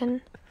Washington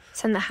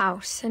send the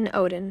house and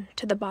Odin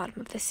to the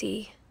bottom of the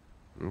sea.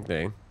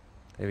 Okay.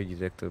 Tady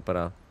vidíte, jak to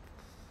vypadá.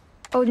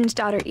 Odin's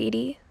daughter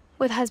Edie,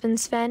 with husband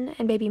Sven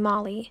and baby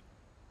Molly,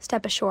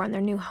 step ashore on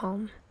their new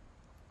home,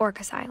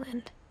 Orcas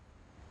Island.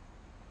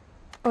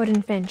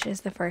 Odin Finch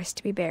is the first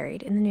to be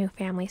buried in the new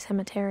family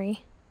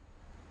cemetery.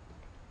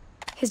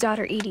 His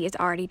daughter Edie is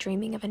already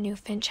dreaming of a new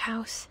Finch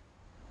house.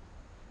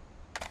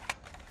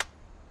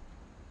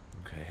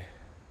 Okay.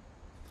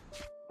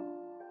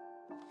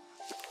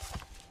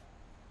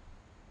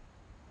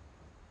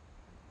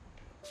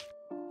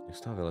 Jak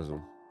z toho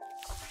vylezu?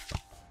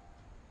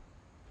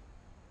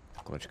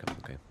 Kolečka,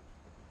 okay.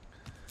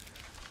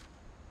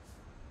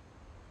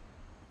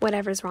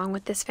 Whatever's wrong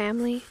with this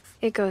family,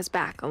 it goes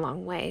back a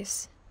long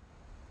ways.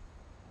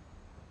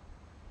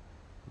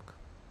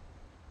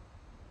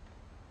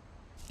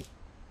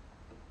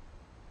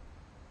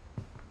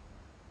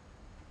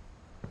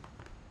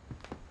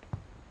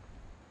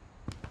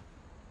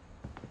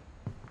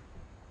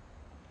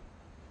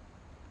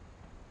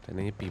 Tady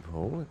není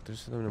peephole,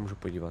 takže se tam nemůžu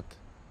podívat.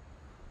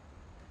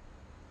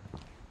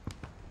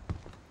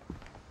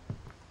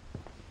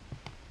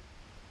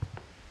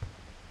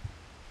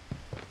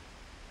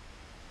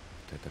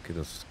 To je taky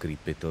dost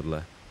creepy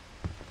tohle.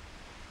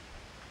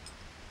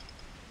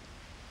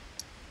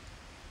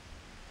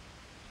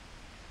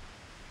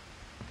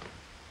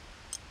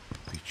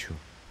 Piču.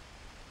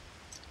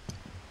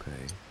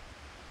 Okay.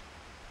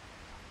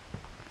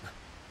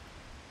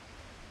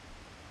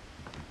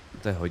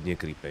 To je hodně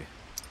creepy.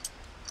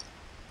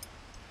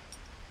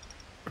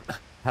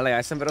 Hele, já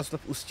jsem vyrostl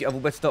v Ústí a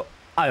vůbec to...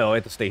 A jo,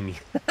 je to stejný.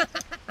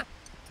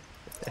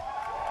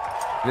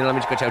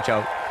 Milamičko,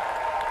 čau.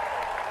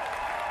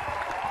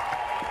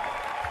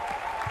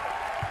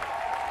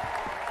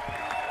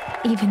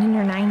 Even in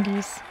her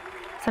 90s,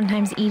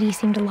 sometimes Edie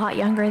seemed a lot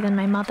younger than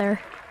my mother.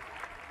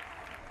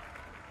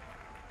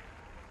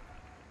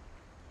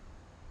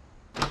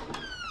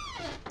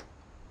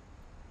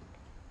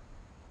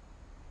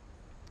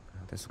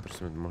 To je super,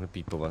 jsme mohli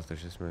pípovat,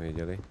 takže jsme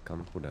věděli,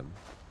 kam půjdem.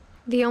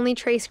 The only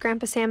trace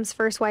Grandpa Sam's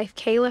first wife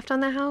Kay left on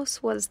the house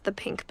was the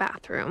pink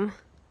bathroom.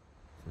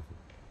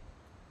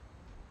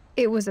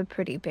 It was a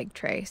pretty big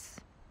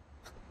trace.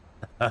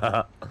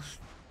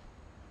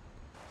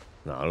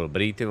 No,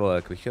 dobrý, ty vole,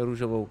 jak bych chtěl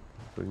růžovou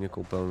prvně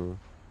koupelnu.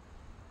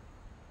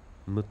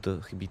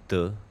 Chybí T.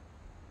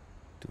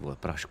 Ty vole,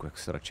 prášku, jak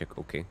sraček,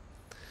 OK.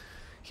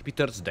 Chybí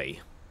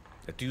Thursday.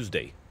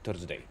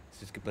 Thursday.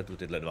 Vždycky pletu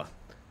tyhle dva.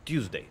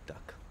 Tuesday,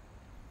 tak.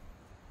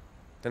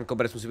 Ten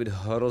koberec musí být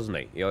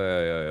hroznej. Jo,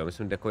 my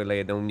jsme takovýhle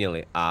jednou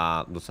měli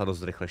a docela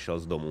dost rychle šel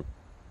z domu.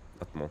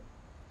 Atmo.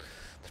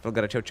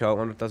 Trafalgar, čau,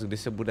 mám dotaz, kdy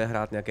se bude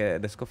hrát nějaké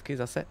deskovky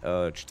zase?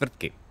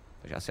 Čtvrtky.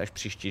 Takže asi až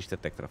příští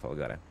čtvrtek,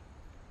 Trafalgare.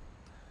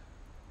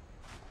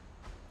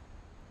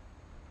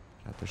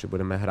 Protože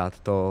budeme hrát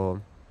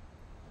to,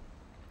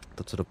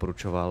 co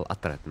doporučoval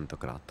Atre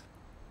tentokrát.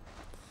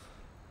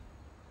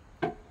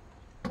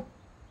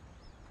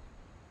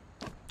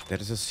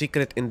 There's a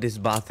secret in this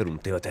bathroom.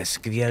 Tyjo, to je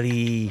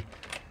skvělý.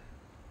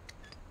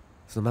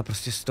 To má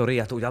prostě story,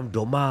 já to udělám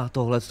doma,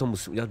 tohle to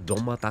musím udělat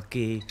doma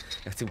taky.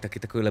 Já chci mít taky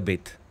takovýhle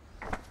byt.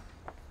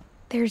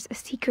 There's a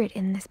secret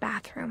in this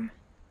bathroom.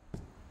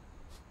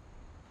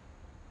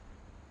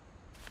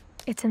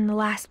 It's in the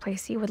last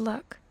place you would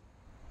look.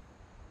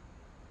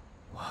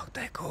 Wow, to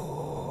je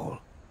cool.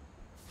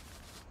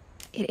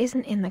 It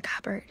isn't in the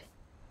cupboard.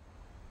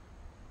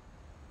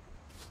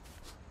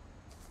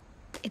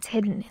 It's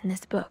hidden in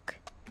this book.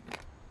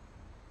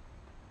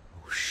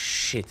 Oh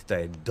shit, to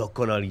je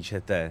dokonalý,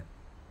 čete.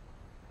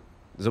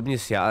 Zobni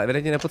si, já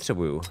evidentně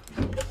nepotřebuju.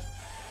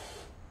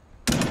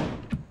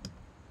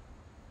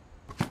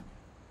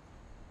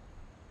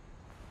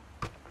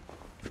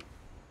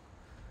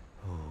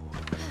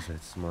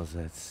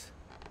 Mazec.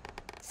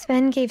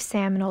 Sven gave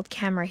Sam an old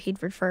camera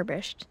he'd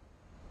refurbished.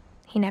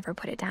 He never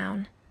put it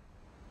down.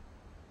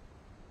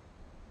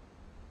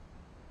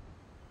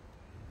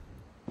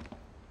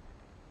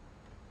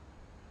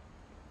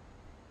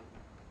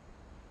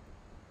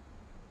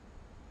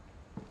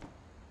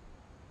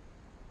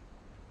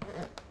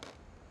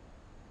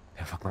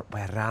 fakt mám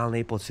úplně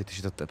reálný pocit,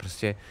 že to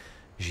prostě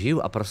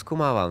žiju a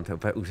prozkoumávám, to je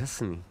úplně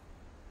úžasný.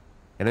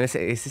 Já nevím,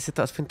 jestli se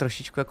to aspoň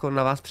trošičku jako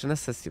na vás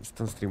přenese z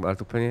tom streamu, ale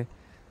to úplně...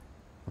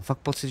 Mám fakt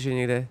pocit, že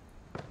někde...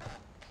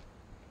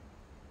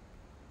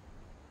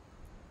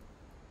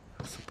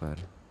 Super.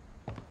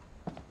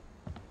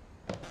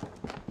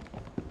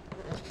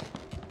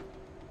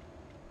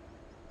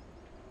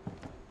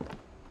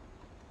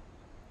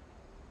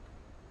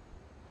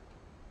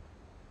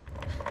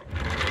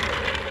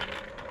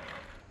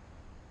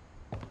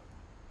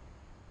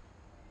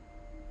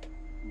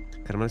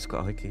 Karmelisko,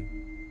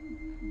 ahojky.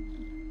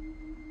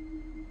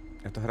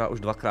 Já to hrál už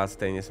dvakrát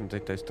stejně, jsem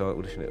teď z toho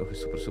udešený.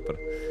 Super.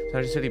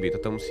 Znamená, že se líbí,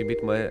 toto musí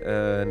být moje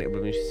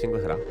nejoblíbenější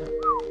single hra.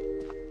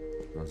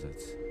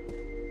 Mazec.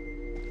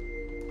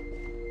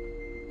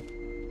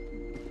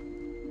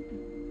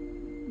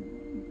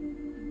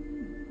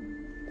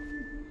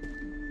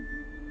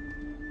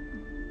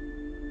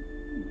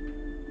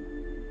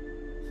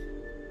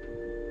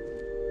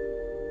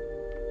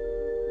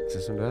 Co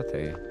jsem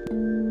dojatý?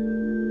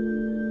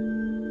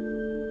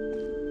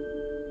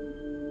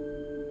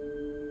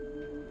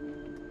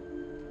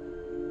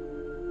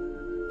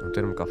 To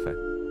je jenom kafe.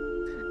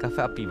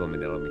 Kafe a pivo mi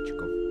dalo,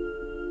 Mičko.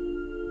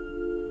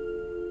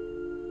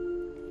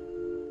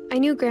 I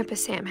knew Grandpa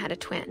Sam had a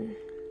twin.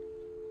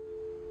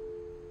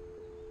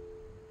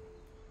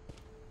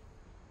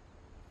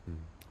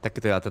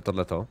 Taky to děláte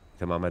tohleto?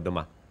 To máme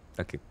doma.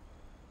 Taky.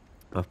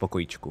 Mám v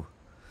pokojíčku.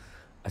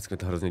 Ač mě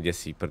to hrozně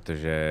děsí,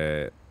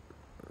 protože...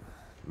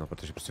 No,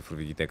 protože prostě furt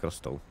vidíte, jak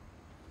rostou.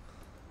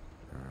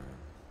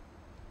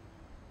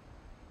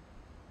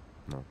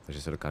 No,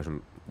 takže se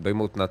dokážu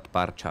dojmout nad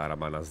pár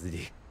čárama na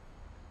zdi.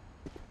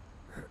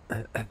 To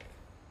je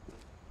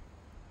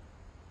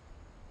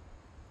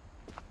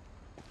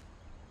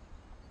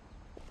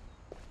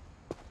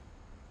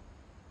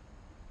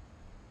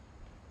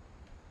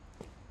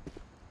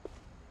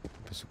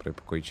super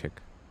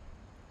pokojíček.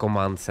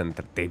 Command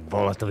center, ty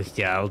vole, to bych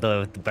chtěl, to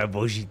je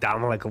boží,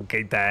 tamhle,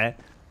 koukejte.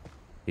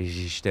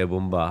 Ježíš, to je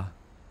bomba.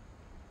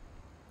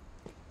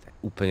 To je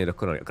úplně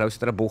dokonalý. Akorát bych se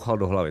teda bouchal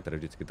do hlavy, tady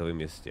vždycky to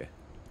vím jistě.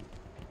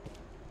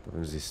 To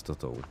vím s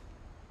jistotou.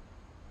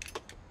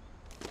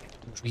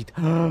 Můžu jít.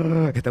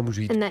 Já tam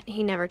můžu jít. And that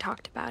he never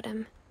talked about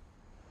him.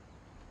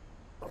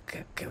 OK.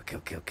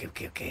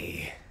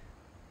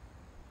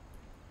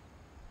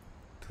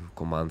 Tu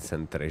command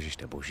center, ježiš,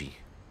 to je boží.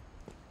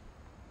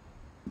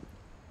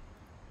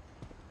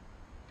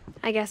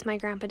 I guess my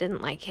grandpa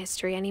didn't like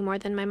history any more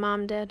than my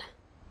mom did.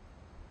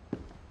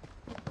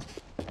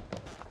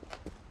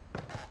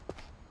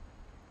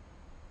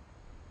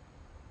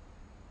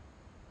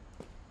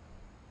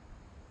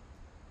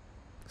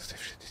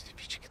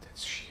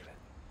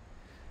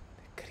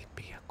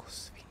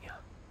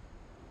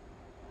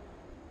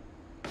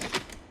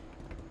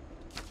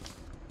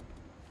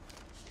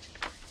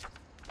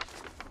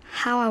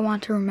 How I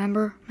Want to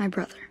Remember My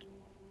Brother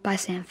by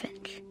Sam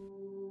Finch.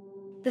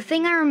 The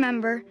thing I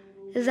remember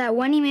is that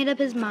when he made up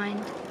his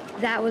mind,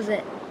 that was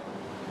it.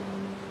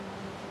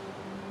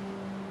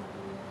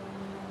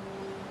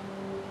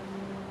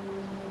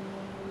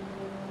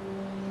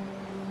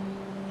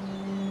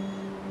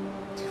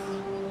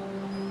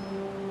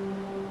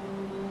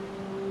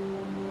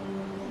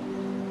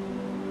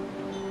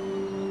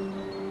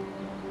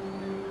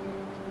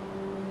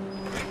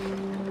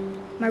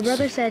 My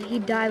brother said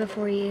he'd die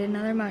before he ate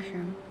another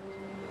mushroom.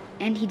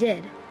 And he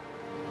did.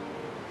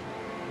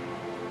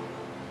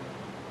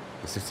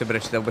 Jestli chci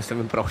brečet, vůbec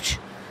nevím proč.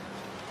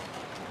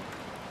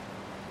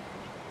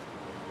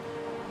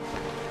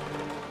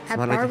 At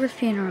Barbara's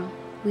funeral,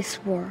 we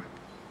swore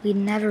we'd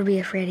never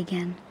be afraid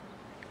again.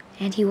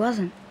 And he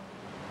wasn't.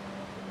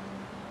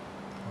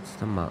 Co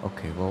tam má?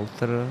 OK,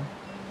 Walter.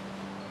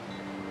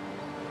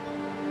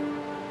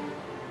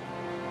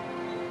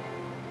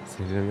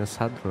 Jsi měl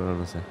sádru na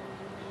noze.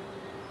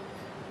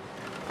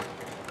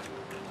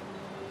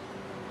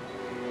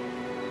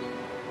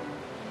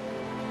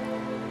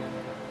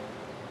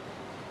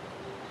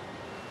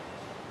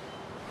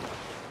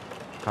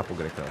 Chápu,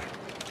 Greta.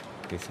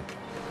 Kejsi.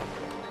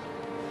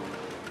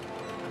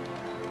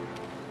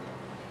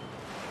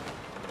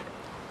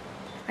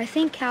 I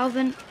think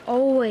Calvin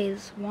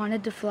always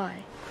wanted to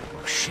fly.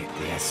 Oh shit,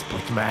 yes,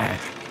 pojďme.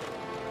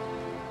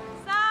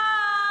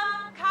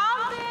 Sam!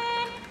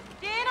 Calvin!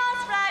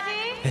 Dinner's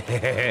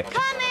ready!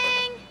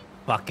 Coming!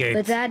 Fuck it.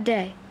 But that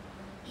day,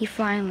 he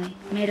finally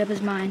made up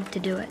his mind to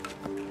do it.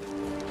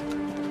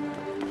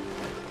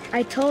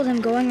 I told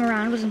him going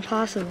around was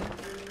impossible.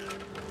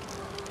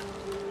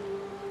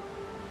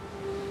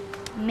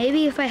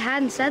 Maybe if I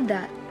hadn't said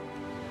that.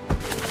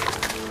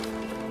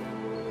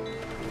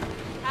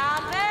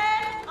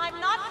 Calvin, I'm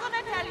not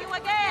gonna tell you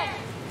again.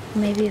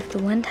 Maybe if the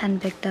wind hadn't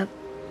picked up.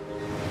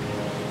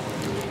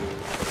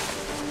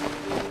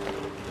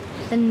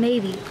 Then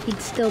maybe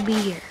he'd still be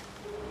here.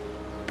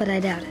 But I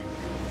doubt it.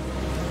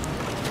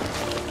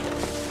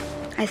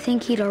 I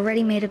think he'd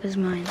already made up his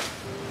mind.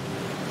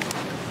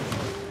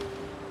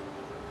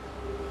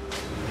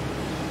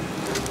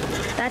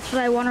 That's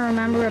what I want to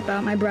remember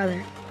about my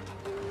brother.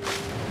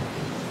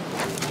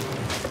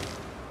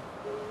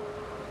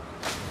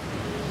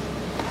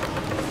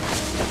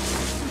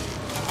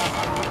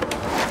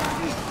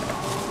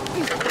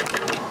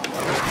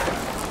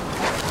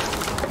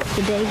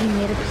 day he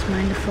made up his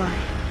mind to fly.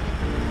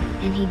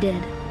 And he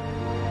did.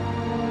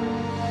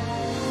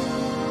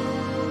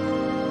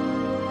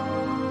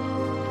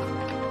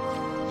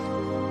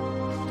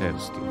 To je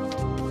hustý.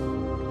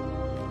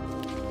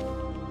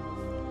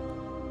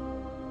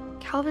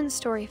 Calvin's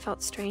story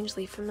felt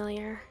strangely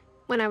familiar.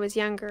 When I was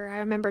younger, I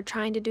remember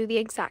trying to do the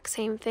exact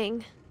same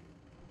thing.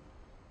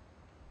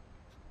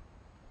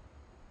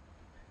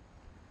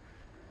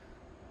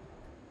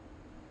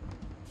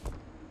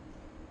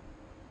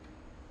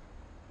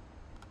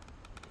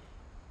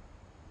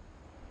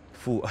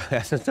 Fú,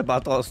 já jsem se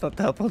bál toho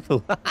ostatného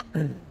plotu.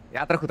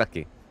 Já trochu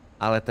taky.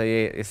 Ale to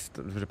je, jestli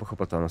to dobře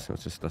pochopil, to nosím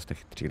z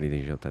těch 3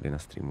 lidí, že jo, tady na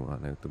streamu a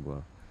na YouTube.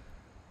 A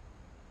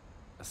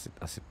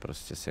asi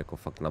prostě si jako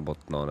fakt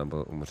nabotno,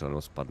 nebo umřel,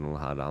 nebo spadnul,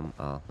 hádám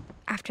a...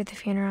 After the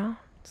funeral,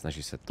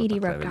 snaží se to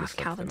Edie takhle roped off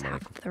vymyslet. Calvin's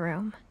half of the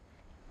room.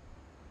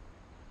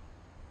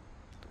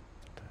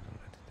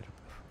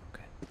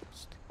 Okay.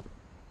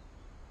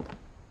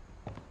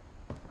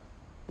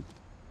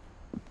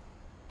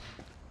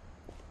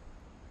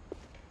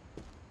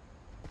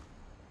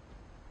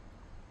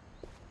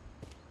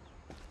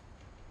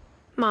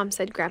 Mom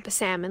said Grandpa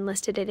Sam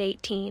enlisted at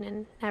 18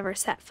 and never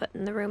set foot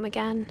in the room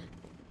again.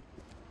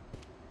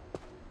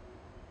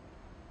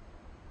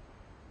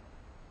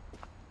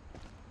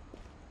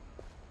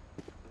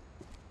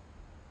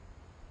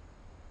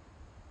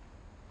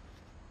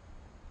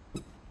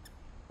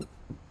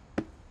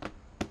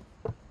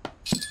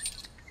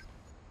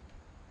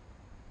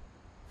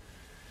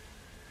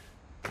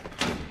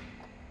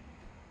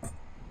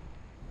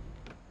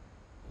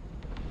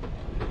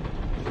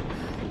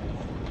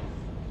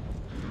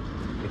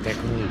 Je to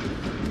jako